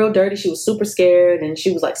she got real dirty. She was super scared, and she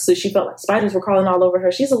was like, so she felt like spiders were crawling all over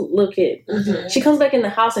her. She's a little kid. Mm-hmm. She comes back in the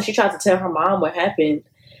house and she tried to tell her mom what happened.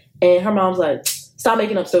 And her mom's like, stop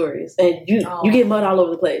making up stories, and you get mud all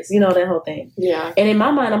over the place, you know, that whole thing. Yeah. And in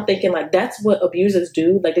my mind, I'm thinking, like, that's what abusers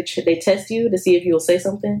do. Like, they test you to see if you'll say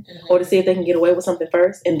something, or to see if they can get away with something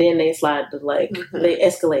first, and then they slide to, like, they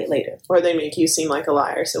escalate later, or they make you seem like a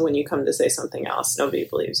liar. So when you come to say something else, nobody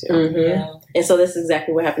believes you. Mm-hmm. Yeah. And so that's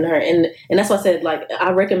exactly what happened to her. And that's why I said, like,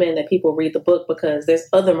 I recommend that people read the book, because there's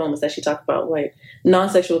other moments that she talked about, like,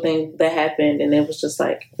 non-sexual things that happened, and it was just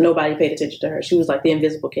like nobody paid attention to her. She was like the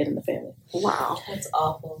invisible kid in the family. Wow. That's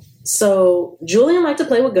awful. So Julian liked to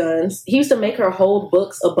play with guns. He used to make her hold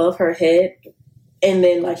books above her head, and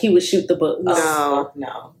then, like, he would shoot the book. No.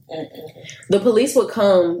 The police would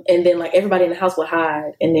come, and then, like, everybody in the house would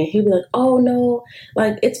hide, and then he'd be like, oh no,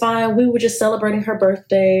 like, it's fine, we were just celebrating her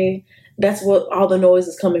birthday. That's what all the noise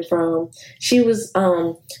is coming from. She was,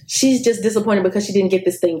 she's just disappointed because she didn't get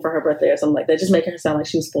this thing for her birthday or something like that. Just making her sound like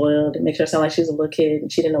she was spoiled and make her sound like she was a little kid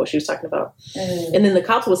and she didn't know what she was talking about. And then the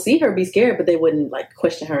cops would see her be scared, but they wouldn't, like,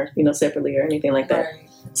 question her, you know, separately or anything like that. Right.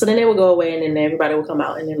 So then they would go away, and then everybody would come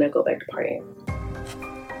out, and then they'd go back to partying.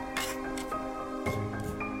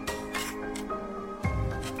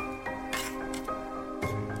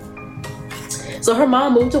 So her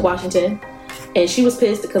mom moved to Washington. And she was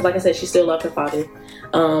pissed because, like I said, she still loved her father.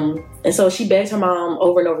 And so she begged her mom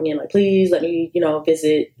over and over again, like, please let me, you know,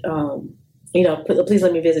 visit, please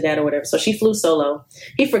let me visit Dad or whatever. So she flew solo.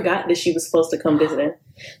 He forgot that she was supposed to come visit him.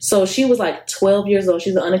 So she was like 12 years old.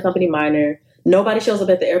 She's an unaccompanied minor. Nobody shows up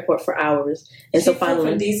at the airport for hours. And so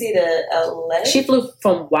finally, from DC to LA? She flew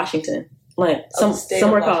from Washington, like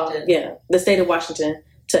somewhere called, the state of Washington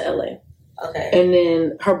to LA. Okay. And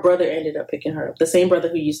then her brother ended up picking her up, the same brother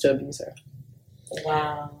who used to abuse her.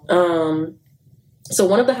 Wow. So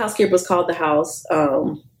one of the housekeepers called the house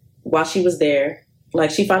while she was there.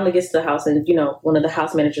 Like, she finally gets to the house, and, you know, one of the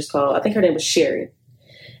house managers called. I think her name was Sherry.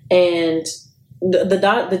 And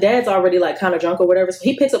the dad's already, like, kind of drunk or whatever. So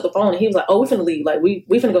he picks up the phone and he was like, oh, we finna leave. Like, we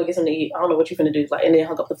finna go get something to eat. I don't know what you finna do. Like, and then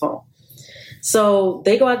hung up the phone. So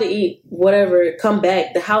they go out to eat, whatever, come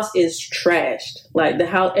back. The house is trashed. Like the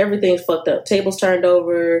house, everything's fucked up. Tables turned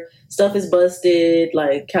over, stuff is busted,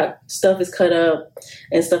 like stuff is cut up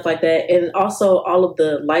and stuff like that. And also all of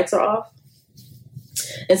the lights are off.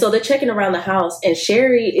 And so they're checking around the house, and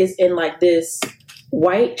Sherry is in like this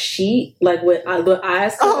white sheet, like with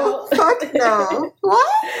eyes cut out. Fuck no.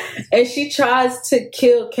 What? And she tries to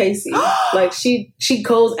kill Casey. Like she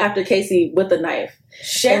goes after Casey with a knife.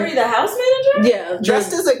 Sherry, the house manager? Yeah.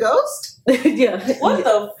 Dressed as a ghost? Yeah. What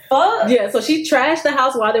the fuck? Yeah, so she trashed the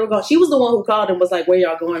house while they were gone. She was the one who called and was like, where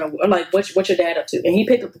y'all going? Or like, what's your dad up to? And he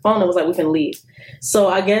picked up the phone and was like, we finna leave. So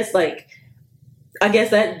I guess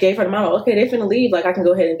that gave her the mind, okay, they finna leave. Like, I can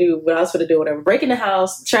go ahead and do what I was finna do, whatever. Breaking the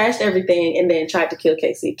house, trashed everything, and then tried to kill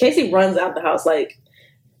Casey. Casey runs out the house, like,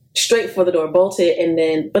 straight for the door,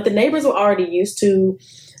 bolted, but the neighbors were already used to,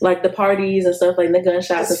 like, the parties and stuff, like, the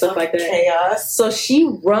gunshots and stuff like that. Chaos. So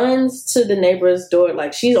she runs to the neighbor's door,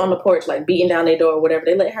 like, she's on the porch, like, beating down their door or whatever.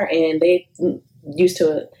 They let her in. They used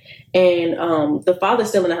to it. And the father's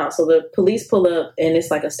still in the house. So the police pull up, and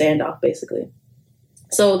it's like a standoff, basically.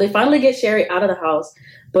 So they finally get Sherry out of the house,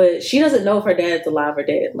 but she doesn't know if her dad's alive or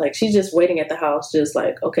dead. Like, she's just waiting at the house, just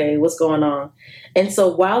like, okay, what's going on? And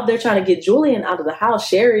so while they're trying to get Julian out of the house,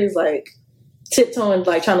 Sherry is like tiptoeing,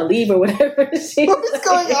 like trying to leave or whatever. What is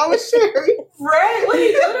going on with Sherry? Right? What are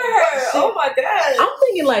you doing to her? Oh my god! I'm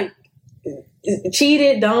thinking like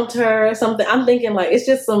cheated, dumped her, or something. I'm thinking like it's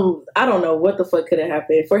just some, I don't know what the fuck could have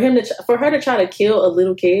happened for her to try to kill a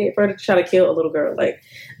little kid, for her to try to kill a little girl. Like,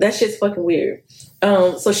 that shit's fucking weird.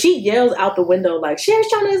 So she yells out the window like, Sherry's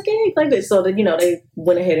trying to escape, like this. So that, they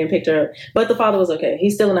went ahead and picked her up, but the father was okay.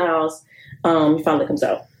 He's still in the house. He finally comes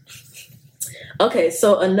out. Okay,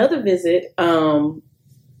 so another visit.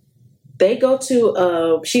 They go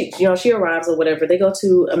to she arrives or whatever. They go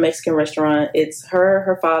to a Mexican restaurant. It's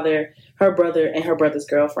her father, her brother, and her brother's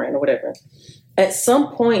girlfriend or whatever. At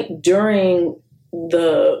some point during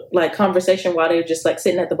the like conversation while they're just like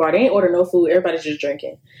sitting at the bar, they ain't order no food. Everybody's just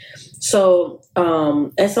drinking. So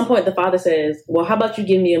at some point the father says, well, how about you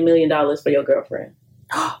give me $1 million for your girlfriend?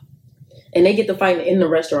 And they get to fighting in the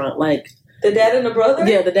restaurant, like the dad and the brother?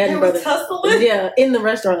 Yeah, the dad and brother. Tussling? Yeah, in the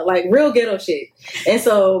restaurant, like real ghetto shit. And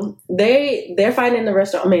so they're fighting in the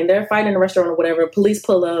restaurant. They're fighting in the restaurant or whatever. Police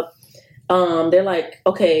pull up. They're like,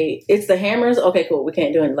 okay, it's the Hammers. Okay, cool. We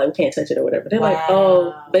can't do it. Like, we can't touch it or whatever. They're like,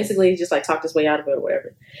 oh, basically just like talk this way out of it or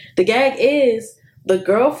whatever. The gag is the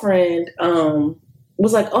girlfriend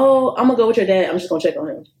was like, oh, I'm gonna go with your dad. I'm just gonna check on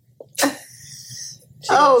him.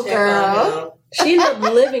 Oh, girl. She ended up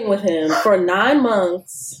living with him for 9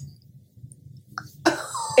 months.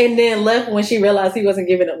 And then left when she realized he wasn't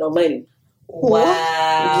giving up no money.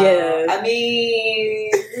 Wow. Yeah. I mean...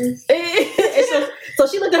 so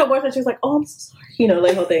she looked at her boyfriend. She was like, oh, I'm so sorry.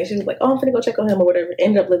 Like whole thing. She was like, oh, I'm finna go check on him or whatever.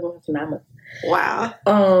 Ended up living with him for 9 months. Wow.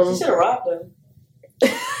 She should have robbed him.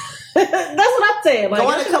 That's what I'm saying. Like, go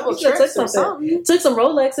on a couple trips or something. Took some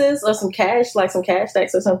Rolexes or some cash, like some cash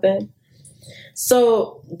stacks or something.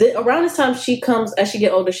 So around this time, as she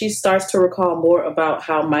get older, she starts to recall more about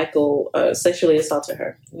how Michael sexually assaulted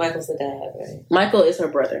her. Michael's the dad, right? Michael is her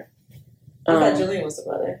brother. I thought Julian was the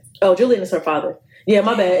brother. Oh, Julian is her father. Yeah,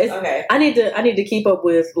 my bad. Okay. I need to keep up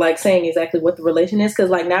with like saying exactly what the relation is, because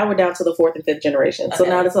like now we're down to the 4th and 5th generation. So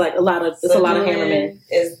now it's like a lot of Hammermen.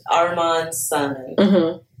 Is Armand's son.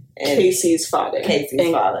 Mm-hmm. And Casey's father.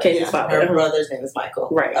 Casey's father. Her brother's name is Michael.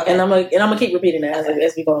 Right. Okay. And I'm gonna keep repeating that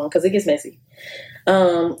as we go on, because it gets messy.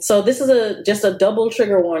 So this is just a double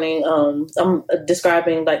trigger warning. I'm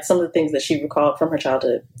describing like some of the things that she recalled from her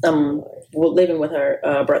childhood, living with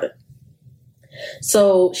her brother.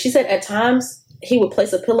 So she said at times he would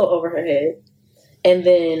place a pillow over her head, and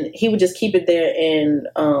then he would just keep it there, and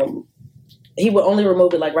he would only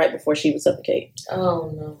remove it like right before she would suffocate.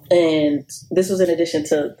 Oh no. And this was in addition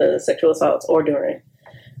to the sexual assaults or during.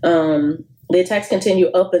 The attacks continue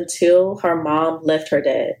up until her mom left her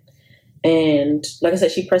dad. And like I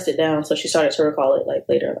said, she pressed it down, so she started to recall it like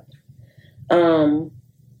later.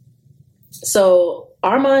 So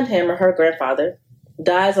Armand Hammer, her grandfather,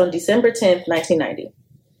 dies on December 10th, 1990.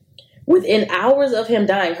 Within hours of him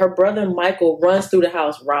dying, her brother Michael runs through the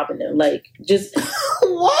house robbing them. Like, just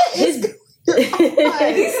what is These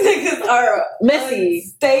niggas are messy,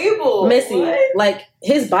 stable, messy. What? Like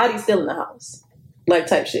his body's still in the house, like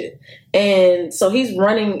type shit. And so he's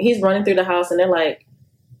running through the house, and they're like,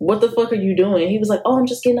 "What the fuck are you doing?" He was like, "Oh, I'm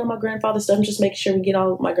just getting all my grandfather's stuff. I'm just making sure we get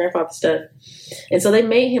all my grandfather's stuff." And so they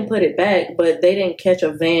made him put it back, but they didn't catch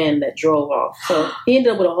a van that drove off. So he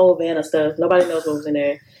ended up with a whole van of stuff. Nobody knows what was in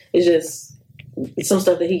there. It's just some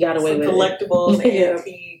stuff that he got away with. Collectibles, yeah.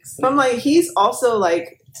 antiques. I'm like, he's also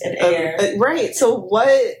like and heir. Right. So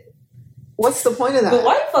what's the point of that? But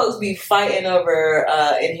white folks be fighting over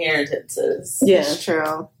inheritances. Yeah. It's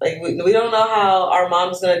true. Like, we don't know how our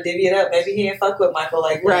mom's gonna divvy it up. Maybe he ain't fuck with Michael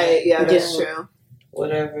like that. Right, yeah, that's true.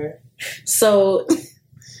 Whatever. So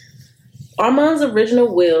Armand's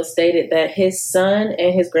original will stated that his son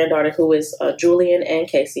and his granddaughter, who is Julian and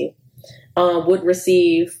Casey, would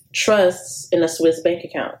receive trusts in a Swiss bank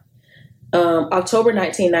account. October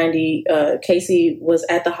 1990, Casey was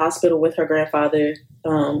at the hospital with her grandfather.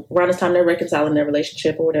 Around this time, they're reconciling their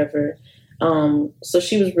relationship or whatever. So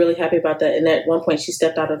she was really happy about that. And at one point, she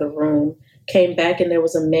stepped out of the room, came back, and there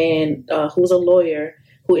was a man who was a lawyer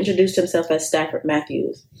who introduced himself as Stafford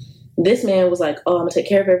Matthews. This man was like, "Oh, I'm gonna take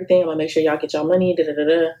care of everything. I'm gonna make sure y'all get y'all money." Da da da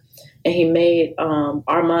da. And he made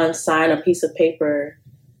Armand sign a piece of paper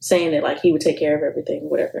saying that like he would take care of everything,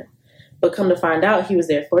 whatever. But come to find out, he was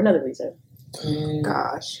there for another reason.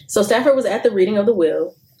 Gosh. So Stafford was at the reading of the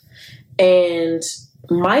will, and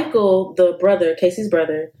Michael, the brother, Casey's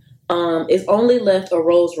brother, is only left a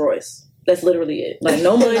Rolls Royce. That's literally it. Like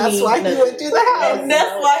no money. That's why he went through the house. And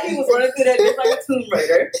that's why he was running through that just like a Tomb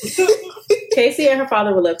Raider. Casey and her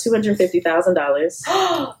father were left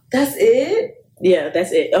 $250,000. That's it? Yeah,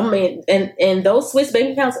 that's it. I mean, and those Swiss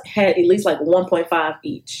bank accounts had at least like 1.5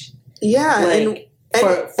 each. Yeah, Like,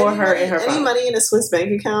 for her and her any father. money in a Swiss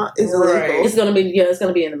bank account is Right. illegal. It's gonna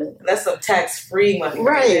be in a minute. That's some tax-free money.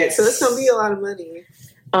 Right, so it's going to be a lot of money.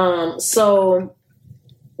 So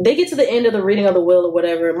they get to the end of the reading of the will or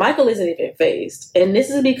whatever. Michael isn't even phased. And this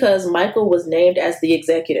is because Michael was named as the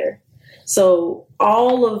executor. So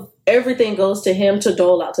all of everything goes to him to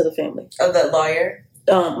dole out to the family. Oh, that lawyer?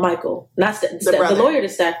 Michael, not the lawyer to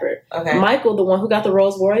Stafford. Okay. Michael, the one who got the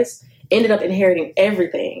Rolls Royce, ended up inheriting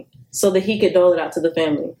everything so that he could dole it out to the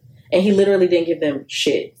family. And he literally didn't give them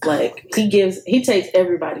shit. Like, he takes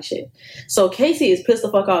everybody shit. So Casey is pissed the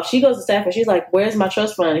fuck off. She goes to Stafford. She's like, "Where's my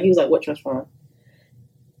trust fund?" And he was like, "What trust fund?"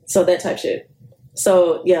 So that type shit.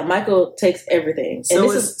 So yeah, Michael takes everything. So and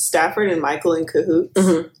was Stafford and Michael in cahoots?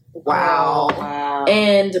 Mhm. Wow. Wow.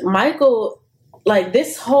 And Michael, like,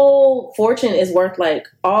 this whole fortune is worth like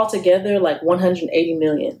all together like 180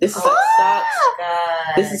 million. This is like stocks.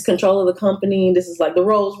 God. This is control of the company. This is like the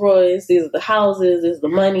Rolls Royce. These are the houses. This is the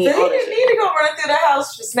money. So he all that didn't shit. need to go running through the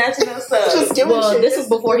house for snatching us up. Just doing Well, shit. this was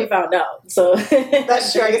before he found out. So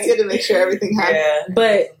That's true. I guess he had to make sure everything happened. Yeah.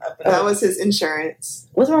 But That was his insurance.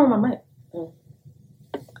 what's wrong with my mic? Hold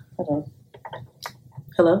on.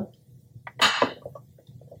 Hello?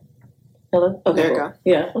 Hello? Okay, There you cool. go.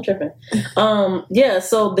 Yeah, I'm tripping. Yeah,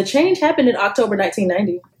 so the change happened in October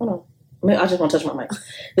 1990. Hold on. I just want to touch my mic.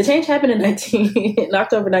 The change happened in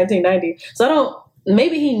October 1990. So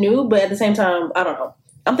maybe he knew, but at the same time, I don't know.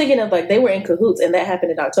 I'm thinking of like they were in cahoots and that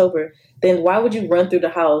happened in October. Then why would you run through the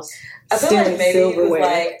house I feel stealing like maybe he was silverware?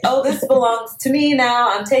 like, "Oh, this belongs to me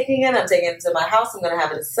now. I'm taking it to my house. I'm going to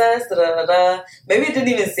have it assessed." Da, da, da, da. Maybe it didn't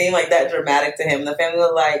even seem like that dramatic to him. The family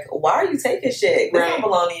was like, "Why are you taking shit? This Right. don't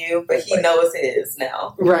belong to you." But he knows it is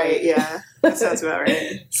now. Right, yeah. That sounds about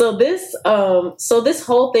right. So this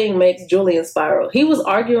whole thing makes Julian spiral. He was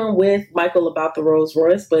arguing with Michael about the Rolls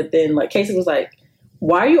Royce, but then like Casey was like,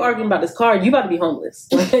 "Why are you arguing about this car? You about to be homeless.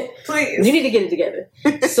 Please. You need to get it together."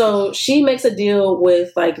 So she makes a deal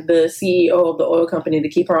with like the CEO of the oil company to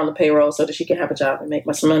keep her on the payroll so that she can have a job and make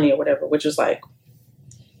much money or whatever, which is like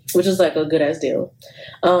a good ass deal.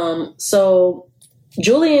 So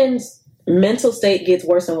Julian's mental state gets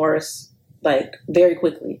worse and worse, like very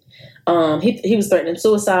quickly. He was threatening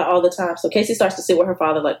suicide all the time. So Casey starts to sit with her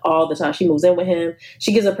father like all the time. She moves in with him.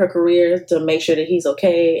 She gives up her career to make sure that he's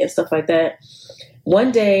okay and stuff like that.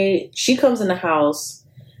 One day she comes in the house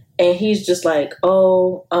and he's just like,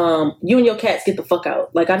 "Oh, you and your cats get the fuck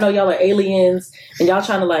out. Like, I know y'all are aliens and y'all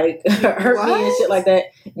trying to like hurt me and shit like that.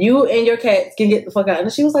 You and your cats can get the fuck out."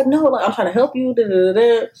 And she was like, "No, like, I'm trying to help you." Da, da,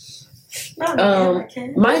 da,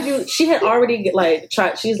 da. Mind you, she had already like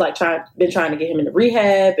tried. She's like been trying to get him into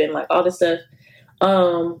rehab and like all this stuff.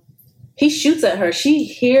 He shoots at her. She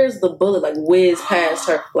hears the bullet like whiz past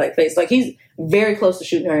her like face. Like he's very close to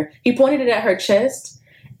shooting her. He pointed it at her chest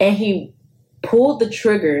and he pulled the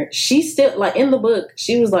trigger. She still like in the book.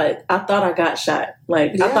 She was like, "I thought I got shot.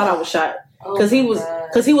 Like I thought I was shot because he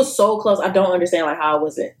was so close. I don't understand like how I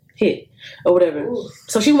wasn't hit or whatever." Ooh.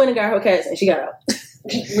 So she went and got her cats and she got out.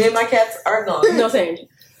 Me and my cats are gone. You know what I'm saying?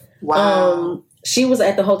 Wow. She was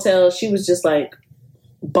at the hotel. She was just like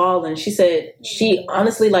bawling. She said she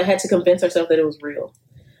honestly like had to convince herself that it was real.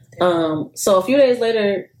 So a few days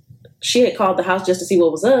later, she had called the house just to see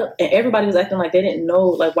what was up, and everybody was acting like they didn't know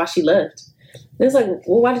like why she left. It's like,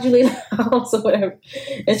 well, why did you leave the house or whatever?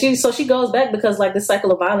 And she goes back because like this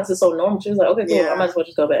cycle of violence is so normal. She was like, okay, cool, I might as well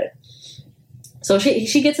just go back. So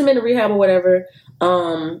she gets him into rehab or whatever.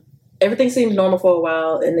 Everything seems normal for a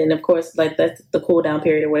while, and then of course, like that's the cool down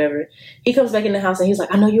period or whatever. He comes back in the house and he's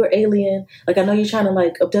like, I know you're an alien. Like I know you're trying to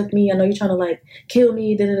like abduct me. I know you're trying to like kill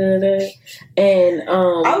me. Da, da, da, da. And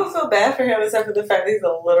I would feel bad for him except for the fact that he's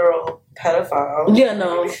a literal pedophile. Yeah,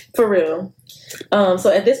 no, for real. So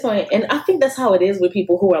at this point, and I think that's how it is with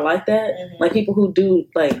people who are like that, like people who do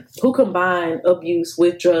who combine abuse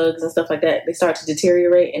with drugs and stuff like that. They start to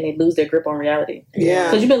deteriorate and they lose their grip on reality. Yeah,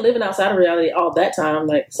 because you've been living outside of reality all that time.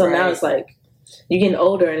 Now it's like you're getting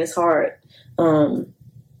older and it's hard.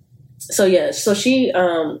 So she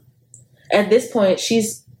at this point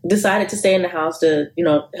she's decided to stay in the house to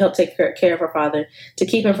help take care of her father, to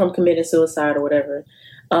keep him from committing suicide or whatever.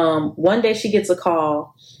 One day she gets a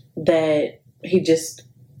call that he just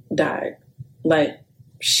died.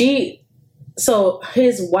 So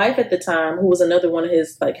his wife at the time, who was another one of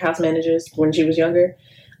his house managers when she was younger,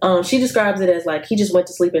 she describes it as he just went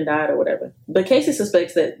to sleep and died or whatever. But Casey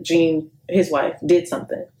suspects that Jean, his wife, did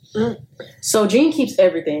something. So Jean keeps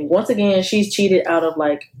everything. Once again, she's cheated out of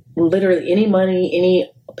literally any money,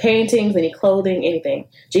 any paintings, any clothing, anything.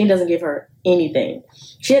 Jean doesn't give her anything.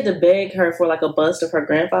 She had to beg her for a bust of her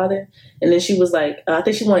grandfather, and then she was I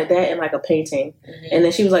think she wanted that and a painting, and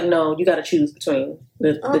then she was like, no, you got to choose between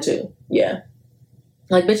the two. Yeah,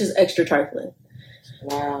 bitch is extra trifling.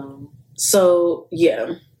 Wow. So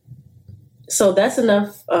yeah, so that's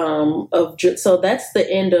enough so that's the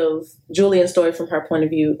end of Julian's story from her point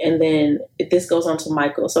of view, and then this goes on to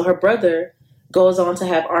Michael. So her brother goes on to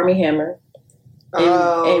have Armie Hammer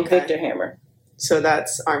and Victor Hammer. So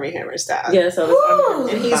that's Armie Hammer's dad. Yeah, so that's Armie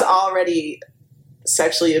Hammer's and he's already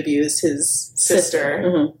sexually abused his sister.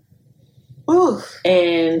 Mm-hmm. Ooh.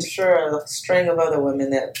 And I'm sure a string of other women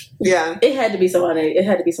that. Yeah. It had to be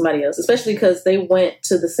somebody else, especially because they went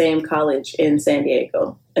to the same college in San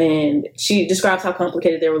Diego. And she describes how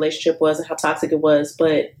complicated their relationship was and how toxic it was.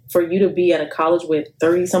 But for you to be at a college with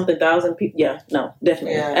 30-something thousand people,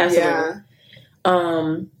 definitely. Yeah. Absolutely.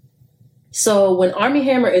 Yeah. So when Armie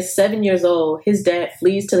Hammer is 7 years old, his dad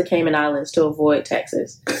flees to the Cayman Islands to avoid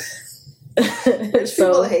taxes. Rich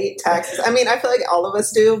people hate taxes. I mean, I feel like all of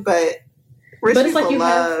us do, but rich it's people you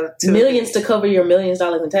love have millions to cover your $millions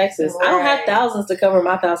in taxes. Right. I don't have thousands to cover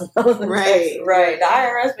my $1,000 in taxes. Right. The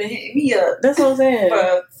IRS been hitting me up. That's what I'm saying.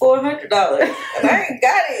 For $400, and I ain't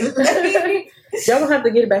got it. Y'all gonna have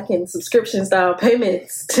to get it back in subscription style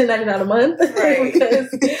payments, $10.99 a month, right? Because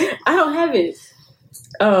I don't have it.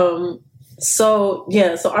 So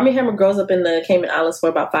Armie Hammer grows up in the Cayman Islands for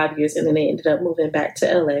about 5 years, and then they ended up moving back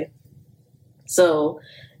to LA. So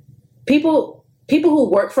people who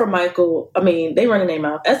work for Michael, I mean, they run their name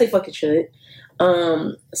out, as they fucking should.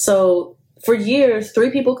 So for years, 3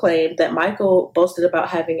 people claimed that Michael boasted about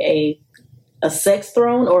having a sex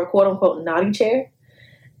throne or a quote unquote naughty chair,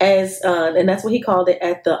 and that's what he called it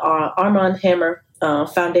at the Armand Hammer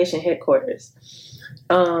Foundation headquarters.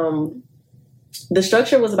 The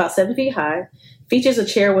structure was about 7 feet high, features a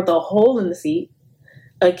chair with a hole in the seat,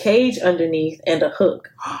 a cage underneath, and a hook.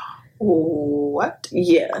 What?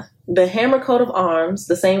 Yeah. The Hammer coat of arms,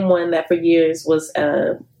 the same one that for years was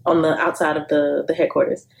on the outside of the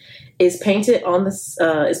headquarters, is painted on the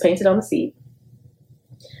seat.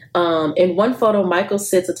 In one photo, Michael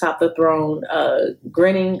sits atop the throne,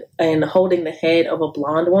 grinning and holding the head of a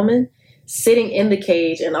blonde woman, sitting in the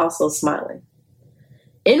cage and also smiling.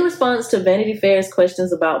 In response to Vanity Fair's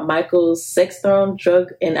questions about Michael's sex throne, drug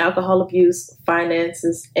and alcohol abuse,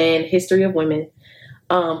 finances, and history of women,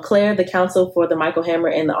 Claire, the counsel for the Michael Hammer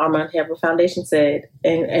and the Armand Hammer Foundation, said,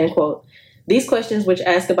 and quote, "These questions, which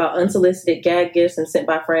ask about unsolicited gag gifts and sent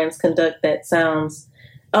by friends, conduct that sounds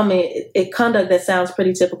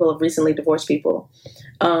pretty typical of recently divorced people.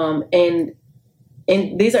 And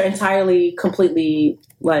these are entirely, completely,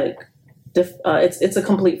 it's a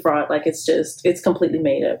complete fraud. It's completely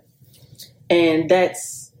made up. And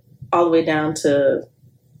that's all the way down to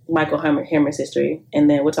Michael Hammer's history. And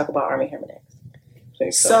then we'll talk about Armie Hammer next.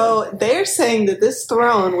 So they're saying that this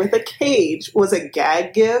throne with a cage was a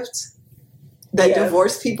gag gift that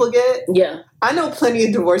divorced people get? Yeah. I know plenty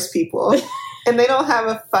of divorced people. And they don't have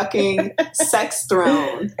a fucking sex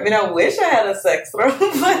throne. I mean, I wish I had a sex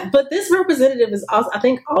throne. But this representative is also, I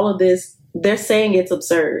think all of this, they're saying it's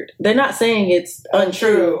absurd. They're not saying it's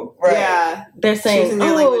untrue. Right. Yeah. They're saying,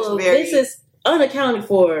 this is unaccounted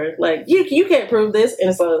for. You can't prove this.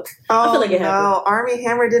 And so I feel like it happened. Armie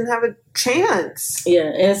Hammer didn't have a chance.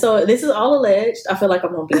 Yeah. And so this is all alleged. I feel like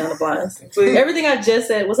I'm going to be on the blinds. Everything I just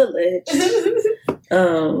said was alleged.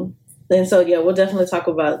 And so, yeah, we'll definitely talk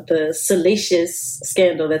about the salacious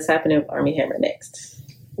scandal that's happening with Armie Hammer next.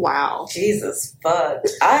 Wow. Jesus fuck.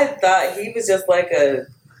 I thought he was just like a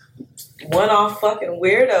one-off fucking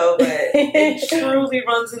weirdo, but it truly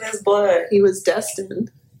runs in his blood. He was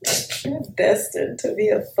destined. Destined to be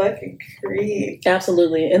a fucking creep.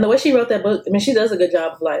 Absolutely. And the way she wrote that book, I mean, she does a good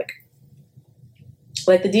job of like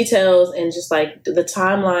the details and just like the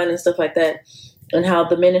timeline and stuff like that, and how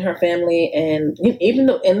the men in her family and even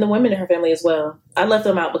the women in her family as well. I left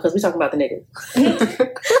them out because we talking about the niggas.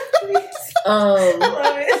 I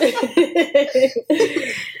love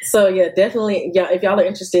it. So yeah, definitely. Yeah, if y'all are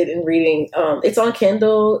interested in reading, it's on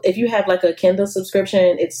Kindle. If you have like a Kindle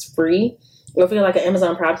subscription, it's free. Or if you have like an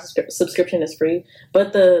Amazon Prime subscription, it's free.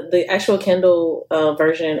 But the actual Kindle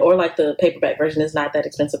version or like the paperback version is not that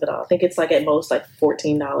expensive at all. I think it's like at most like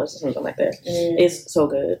 $14 or something like that. It's so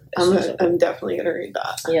good. I'm definitely gonna read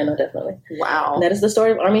that. Yeah, no, definitely. Wow. And that is the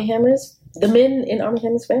story of Armie Hammer's, the men in Armie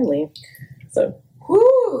Hammer's family. So,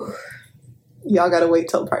 whoo. Y'all gotta wait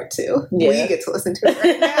till part 2. Yeah. We get to listen to it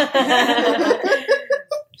right now.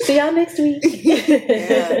 see y'all next week.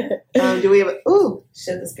 Yeah. Do we have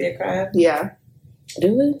Should this be a crime? Yeah.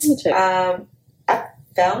 Do we? Let me check. I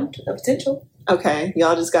found a potential. Okay.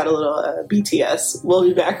 Y'all just got a little BTS. We'll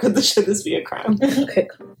be back with the Should This Be a Crime? Okay.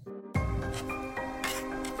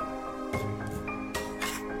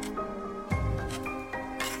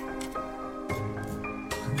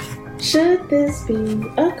 Should this be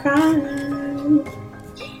a crime?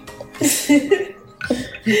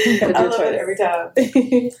 I love it every time.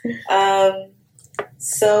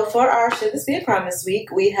 So for our Should This Be a Crime this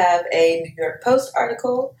week, we have a New York Post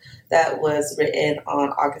article that was written on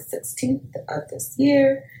August 16th of this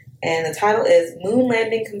year. And the title is Moon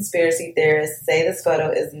Landing Conspiracy Theorists Say This Photo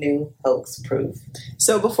is New Hoax Proof.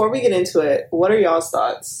 So before we get into it, what are y'all's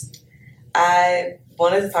thoughts? I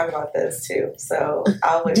wanted to talk about this too. So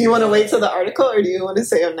I'll wait. Do you want to wait till the article or do you want to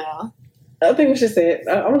say them now? I think we should say it.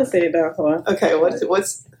 I want to say it now. Come on. Okay, what's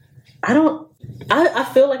I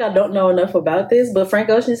feel like I don't know enough about this, but Frank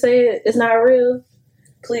Ocean said it's not real.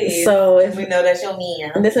 Please. So if we know that's your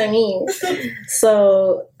man. And this ain't me.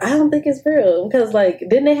 So I don't think it's real because, like,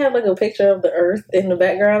 didn't they have like a picture of the Earth in the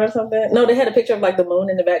background or something? No, they had a picture of like the moon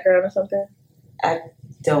in the background or something. I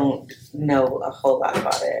don't know a whole lot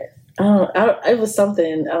about it. It was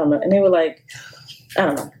something I don't know, and they were like, I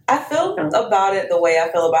don't know. I feel about it the way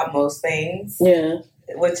I feel about most things. Yeah.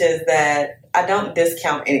 Which is that I don't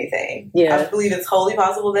discount anything. Yeah. I believe it's wholly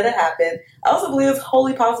possible that it happened. I also believe it's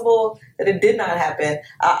wholly possible that it did not happen.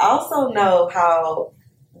 I also know how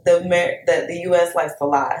that the U.S. likes to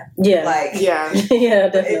lie. Yeah. Yeah,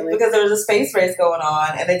 definitely. Because there was a space race going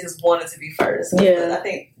on, and they just wanted to be first. Yeah. I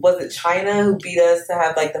think, was it China who beat us to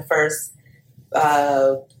have like the first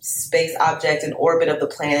space object in orbit of the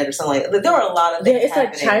planet or something like that? There were a lot of things it's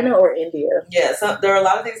happening. like China or India. Yeah, so there are a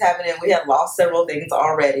lot of things happening. We had lost several things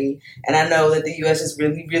already, and I know that the U.S. just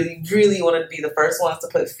really, really, really wanted to be the first ones to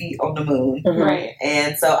put feet on the moon. Mm-hmm. right.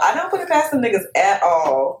 And so I don't put it past the niggas at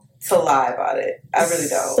all to lie about it. I really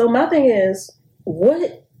don't. So my thing is,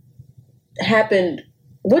 what happened?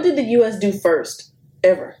 What did the U.S. do first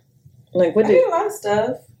ever? Like, what I did? did a lot of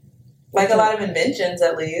stuff, like a lot of inventions,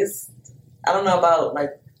 at least. I don't know about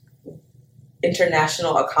like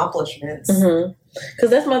international accomplishments. Because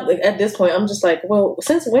that's my at this point, I'm just like, well,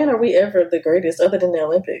 since when are we ever the greatest other than the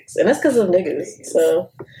Olympics? And that's because of niggas. So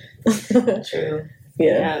True.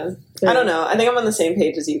 yeah. I don't know. I think I'm on the same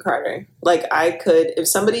page as you, Carter. Like, I could, if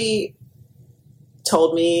somebody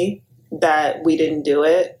told me that we didn't do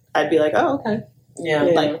it, I'd be like, oh, okay. Yeah.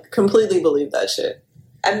 Like, completely believe that shit.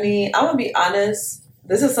 I mean, I'm gonna be honest.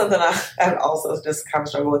 This is something I've also just kind of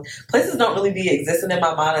struggled with. Places don't really be existing in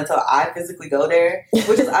my mind until I physically go there,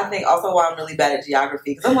 which is, I think, also why I'm really bad at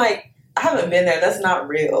geography. Because I'm like, I haven't been there. That's not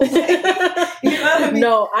real. You know what I mean?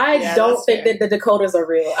 No, I don't think that the Dakotas are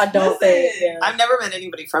real. I don't think. Yeah. I've never met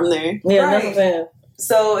anybody from there. Yeah, Right. that's what I'm saying.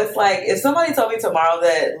 So it's like, if somebody told me tomorrow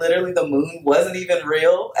that literally the moon wasn't even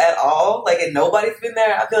real at all, like, and nobody's been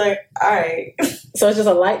there, I'd be like, all right. So it's just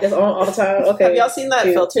a light that's on all the time? Okay. Have y'all seen that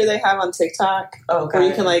Cute. filter they have on TikTok? Oh, Where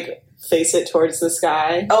you can, like, face it towards the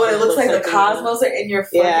sky. Oh, and it looks like the the moon. cosmos are in your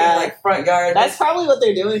fucking like front yard. That's probably what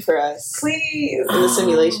they're doing for us Please. in the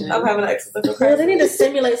simulation. I'm having an existential Yeah, crisis. they need to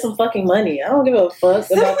simulate some fucking money. I don't give a fuck about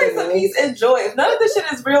Simulate the some moon. peace and joy. If none of this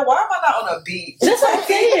shit is real, why am I not on a beach? That's what I'm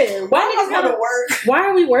saying. Why am I going to work? Why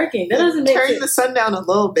are we working? That doesn't make Turn sense. the sun down a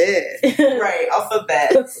little bit. Right, also that.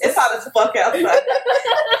 It's hot as fuck outside.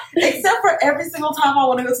 Except for every single time I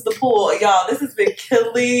want to go to the pool. Y'all, this has been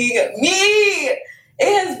killing me.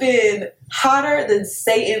 It has been hotter than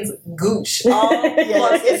Satan's gooch. All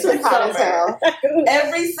Yes, it's been hot as hell.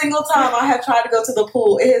 Every single time I have tried to go to the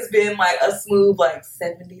pool, it has been like a smooth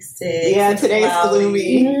 76. Yeah, today's cloudy.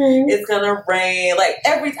 gloomy. It's gonna rain. Like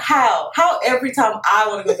how every time I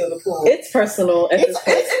want to go to the pool, It's personal. it feels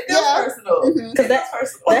personal. Mhm. Because that's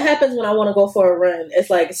personal. That happens when I want to go for a run. It's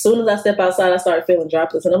like as soon as I step outside, I start feeling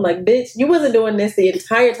droplets, and I'm like, "Bitch, you wasn't doing this the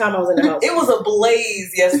entire time I was in the house." It was a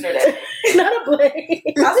blaze yesterday. Not a blaze.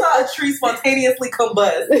 I saw a tree spontaneously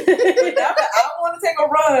combust. Now that I want to take a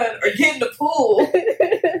run or get in the pool.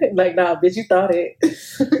 Like, nah, bitch, you thought it.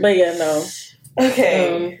 But yeah, no.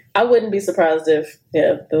 Okay. I wouldn't be surprised if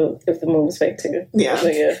the moon was fake too. Yeah.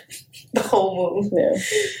 But yeah, The whole moon.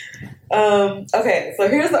 yeah. Okay, so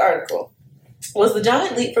here's the article. Was the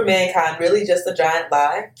giant leap for mankind really just a giant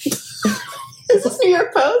lie? Is this New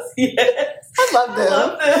York Post? Yes. I love I them.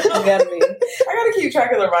 love You them. gotta be. I gotta keep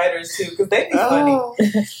track of the writers too, because they be funny.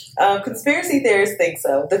 Oh. Conspiracy theorists think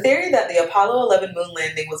so. The theory that the Apollo 11 moon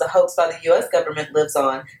landing was a hoax by the U.S. government lives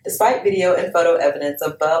on, despite video and photo evidence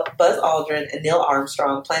of Buzz Aldrin and Neil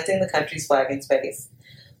Armstrong planting the country's flag in space.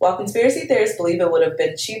 While conspiracy theorists believe it would have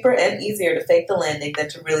been cheaper and easier to fake the landing than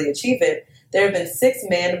to really achieve it, there have been 6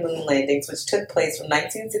 manned moon landings which took place from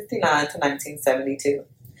 1969 to 1972.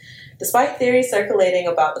 Despite theories circulating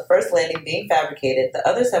about the first landing being fabricated, the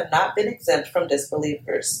others have not been exempt from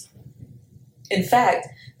disbelievers. In fact,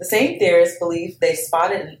 the same theorists believe they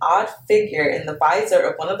spotted an odd figure in the visor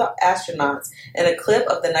of one of the astronauts in a clip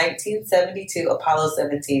of the 1972 Apollo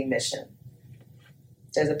 17 mission.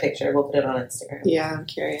 There's a picture. We'll put it on Instagram. Yeah, I'm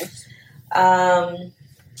curious.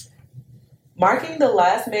 Marking the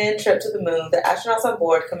last manned trip to the moon, the astronauts on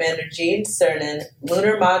board, Commander Gene Cernan,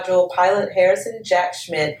 Lunar Module pilot Harrison Jack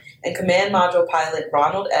Schmidt, and Command Module pilot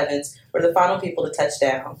Ronald Evans were the final people to touch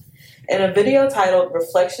down. In a video titled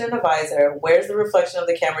Reflection in a Visor, where's the reflection of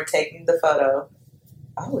the camera taking the photo?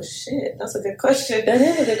 Oh shit, that's a good question. That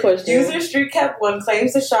is a good question. User StreetCap1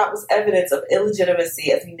 claims the shot was evidence of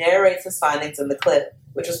illegitimacy as he narrates his findings in the clip,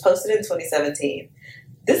 which was posted in 2017.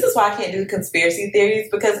 This is why I can't do conspiracy theories,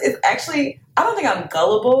 because it's actually, I don't think I'm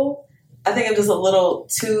gullible. I think I'm just a little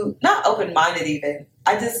too, not open-minded even.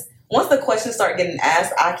 Once the questions start getting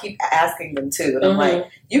asked, I keep asking them too. And I'm like,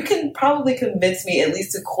 you can probably convince me at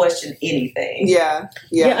least to question anything. Yeah.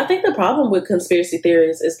 I think the problem with conspiracy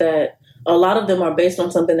theories is that a lot of them are based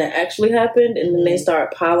on something that actually happened, and then they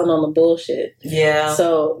start piling on the bullshit. Yeah.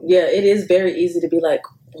 So, yeah, it is very easy to be like,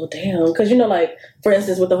 well, damn. Because, like, for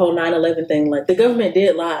instance, with the whole 9/11 thing, like, the government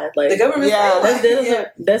did lie. Like, The government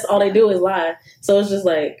that's all they do is lie. So it's just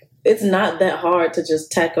like, it's not that hard to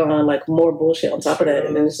just tack on, like, more bullshit on top of that.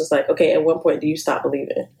 And then it's just like, okay, at one point, do you stop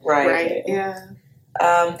believing? Right. Yeah.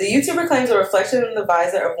 The YouTuber claims a reflection in the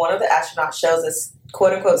visor of one of the astronauts shows a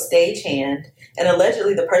quote-unquote stagehand, and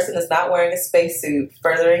allegedly the person is not wearing a spacesuit,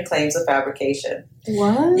 furthering claims of fabrication.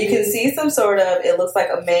 What? You can see some sort of, it looks like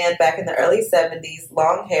a man back in the early 70s,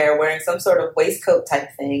 long hair, wearing some sort of waistcoat type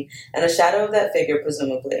thing, and a shadow of that figure,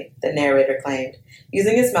 presumably, the narrator claimed,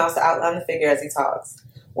 using his mouse to outline the figure as he talks.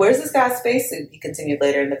 Where's this guy's spacesuit? He continued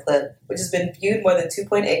later in the clip, which has been viewed more than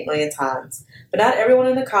 2.8 million times. But not everyone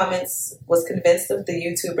in the comments was convinced of the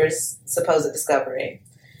YouTuber's supposed discovery.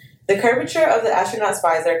 The curvature of the astronaut's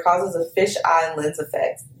visor causes a fisheye lens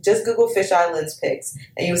effect. Just Google fisheye lens pics,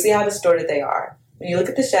 and you'll see how distorted they are. When you look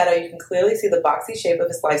at the shadow, you can clearly see the boxy shape of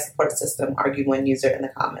his life support system, argued one user in the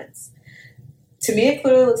comments. To me, it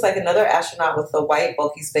clearly looks like another astronaut with a white,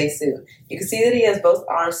 bulky spacesuit. You can see that he has both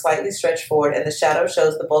arms slightly stretched forward, and the shadow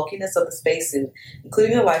shows the bulkiness of the spacesuit,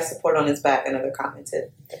 including the life support on his back, another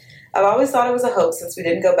commented. I've always thought it was a hoax since we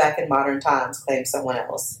didn't go back in modern times, claimed someone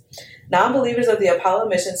else. Non-believers of the Apollo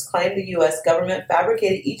missions claim the U.S. government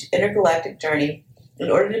fabricated each intergalactic journey in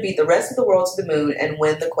order to beat the rest of the world to the moon and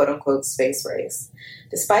win the quote-unquote space race.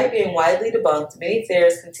 Despite being widely debunked, many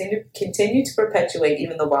theorists continue to perpetuate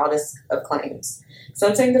even the wildest of claims.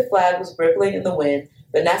 Some saying the flag was rippling in the wind,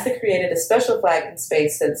 but NASA created a special flag in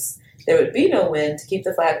space since there would be no wind to keep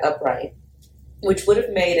the flag upright, which would have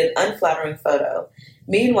made an unflattering photo.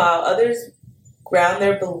 Meanwhile, others ground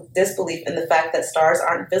their disbelief in the fact that stars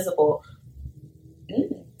aren't visible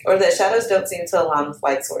or that shadows don't seem to align with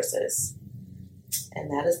light sources. And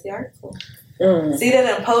that is the article. See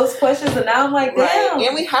that in post questions, and now I'm like, damn. Right.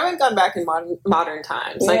 And we haven't gone back in modern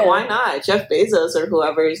times. Like, why not? Jeff Bezos or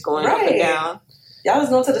whoever is going up and down. Y'all was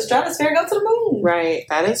going to the stratosphere, go to the moon. Right.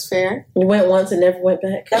 That is fair. We went once and never went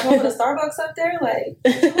back. Y'all going to the Starbucks up there? Like,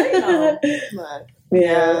 what you waiting on? But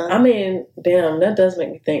Yeah. I mean, damn, that does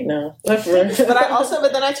make me think now. But then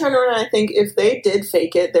I turn around and I think if they did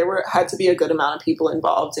fake it, there had to be a good amount of people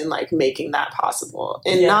involved in like making that possible.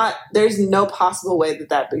 And there's no possible way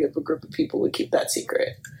that big of a group of people would keep that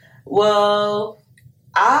secret. Well,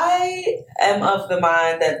 I am of the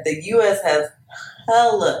mind that the U.S. has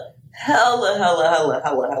hella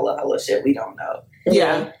shit we don't know.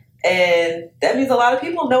 Yeah. And that means a lot of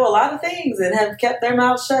people know a lot of things and have kept their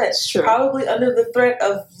mouths shut. Probably under the threat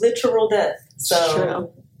of literal death. So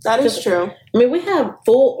true. That is true. I mean, we have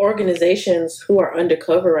full organizations who are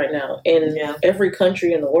undercover right now in every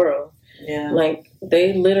country in the world. Yeah. Like,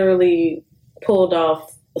 they literally pulled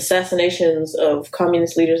off assassinations of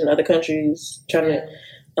communist leaders in other countries, trying to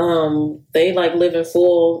they like live in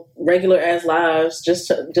full regular ass lives just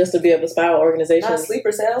to be able to spy on organizations. Not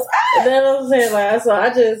sleeper cells. That's what I'm saying. Like, so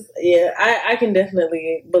I can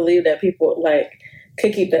definitely believe that people like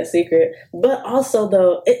could keep that secret. But also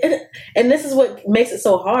though, and this is what makes it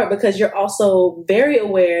so hard, because you're also very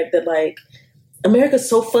aware that like America's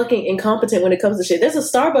so fucking incompetent when it comes to shit. There's a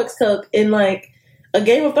Starbucks cup in like a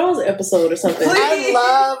Game of Thrones episode or something. I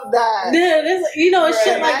love that. Yeah, there's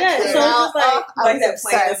shit like that. So it's just like that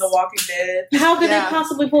plane in The Walking Dead. How could they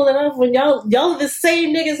possibly pull that off when y'all are the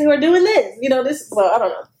same niggas who are doing this? I don't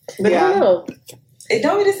know. But I don't know. It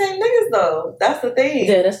don't be the same niggas though. That's the thing.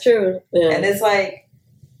 Yeah, that's true. Yeah. And it's like,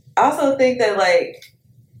 I also think that like,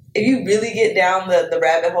 if you really get down the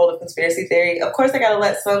rabbit hole of conspiracy theory, of course they gotta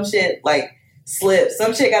let some shit like slip.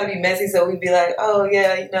 Some shit gotta be messy, so we'd be like, oh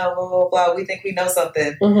yeah, blah blah blah, we think we know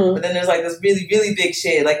something. Mm-hmm. But then there's like this really really big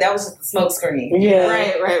shit, like that was just the smoke screen. Yeah,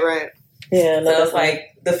 right. Yeah, so it's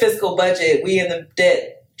like the fiscal budget, we in the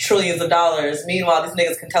debt trillions of dollars, meanwhile these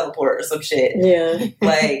niggas can teleport or some shit. Yeah.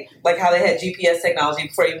 like how they had GPS technology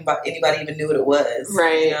before anybody even knew what it was.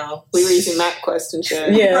 Right. We were using MapQuest and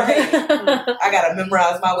shit. Yeah. Right. I gotta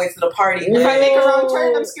memorize my way to the party. If I make a wrong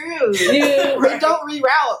turn, I'm screwed. Yeah. We don't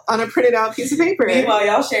reroute on a printed out piece of paper. Meanwhile,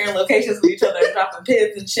 y'all sharing locations with each other and dropping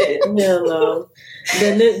pins and shit. Yeah, no.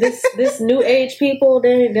 This new age people,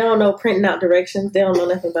 they don't know printing out directions. They don't know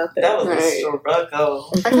nothing about that. That was a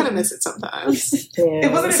struggle. I kind of miss it sometimes. Yeah.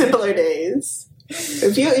 It wasn't simpler days.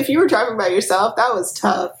 If you were driving by yourself, that was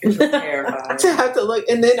tough. It was terrifying. To have to look,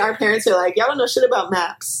 and then our parents are like, "Y'all don't know shit about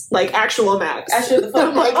maps, like actual maps."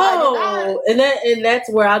 I'm like, and that's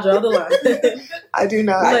where I draw the line. I do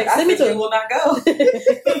not. Like, I simply will not go.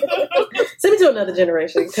 Send me to another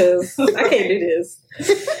generation, because I can't do this.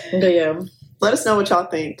 But yeah. Let us know what y'all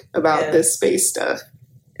think about this space stuff.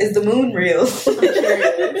 Is the moon real? I'm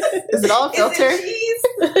curious. Is it all a filter? Is it cheese?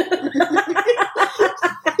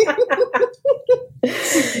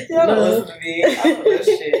 Y'all don't listen to me. I don't know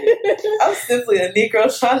shit. I'm simply a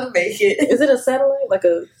Negro trying to make it. Is it a satellite? Like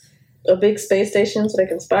a big space station so they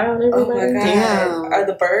can spy on everybody? Oh my god! Damn. Are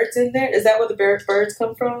the birds in there? Is that where the birds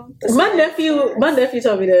come from? My nephew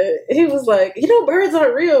told me that. He was like, birds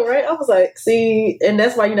aren't real, right? I was like, see, and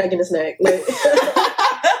that's why you're not getting a snack. Like,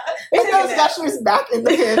 and those gushers back in the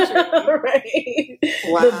pantry. Right?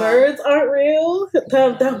 Wow. The birds aren't real.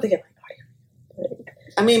 I'm thinking,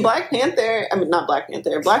 I mean, Black Mirror. I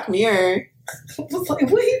was like,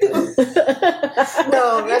 what are you doing?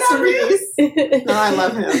 No, that's Reese. No, I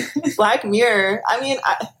love him. Black Mirror. I mean,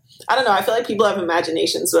 I don't know. I feel like people have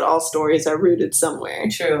imaginations, but all stories are rooted somewhere.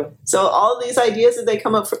 True. So all of these ideas that they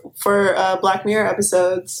come up for Black Mirror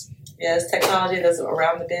episodes. Yeah, it's technology that's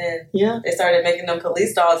around the bend. Yeah. They started making them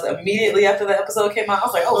police dogs immediately after the episode came out. I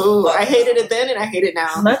was like, oh, I hated it then and I hate it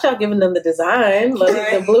now. Not y'all giving them the design, like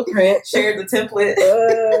the blueprint. Shared the template.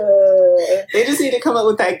 They just need to come up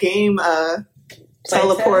with that game,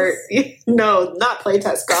 teleport. No, not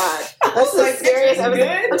playtest. God, that's the scariest ever.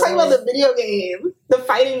 I'm talking about the video game, the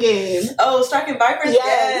fighting game. Oh, Striking Vipers.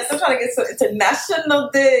 Yes. I'm trying to get some international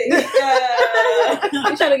thing. Yeah.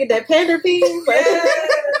 You trying to get that panda pee? Yes.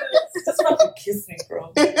 That's about to kiss me,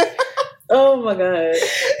 bro. Oh my god.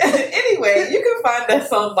 Anyway, you can find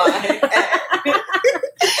us online at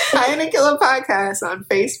I Ain't a Killer Podcast on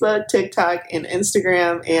Facebook, TikTok, and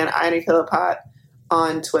Instagram, and I Ain't a Killer Pod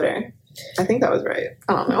on Twitter. I think that was right.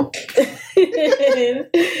 I don't know.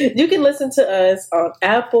 You can listen to us on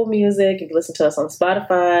Apple Music. You can listen to us on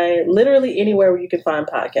Spotify. Literally anywhere where you can find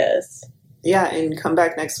podcasts. Yeah, and come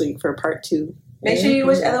back next week for part 2. Make sure you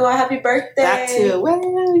wish LOI happy birthday. That too. Well,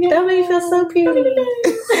 yeah. That made me feel so cute.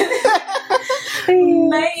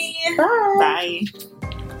 Bye. Bye.